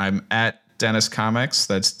 I'm at Dennis Comics.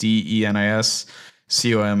 That's DENIS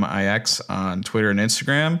COMIX on Twitter and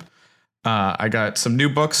Instagram. I got some new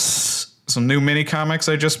books, some new mini comics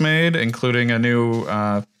I just made, including a new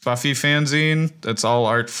Buffy fanzine that's all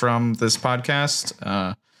art from this podcast,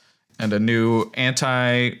 and a new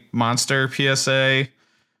anti-monster PSA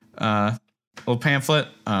little pamphlet.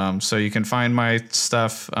 So you can find my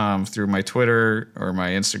stuff through my Twitter or my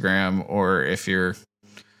Instagram, or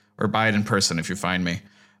buy it in person if you find me.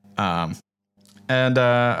 And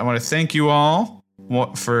I want to thank you all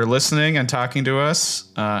for listening and talking to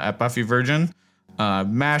us at Buffy Virgin.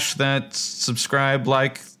 Mash that subscribe,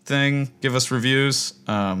 like thing, give us reviews.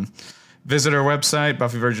 Visit our website,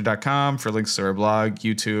 buffyvirgin.com, for links to our blog,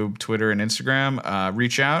 YouTube, Twitter, and Instagram.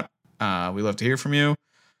 Reach out. We love to hear from you.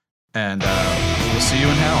 And we'll see you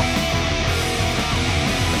in hell.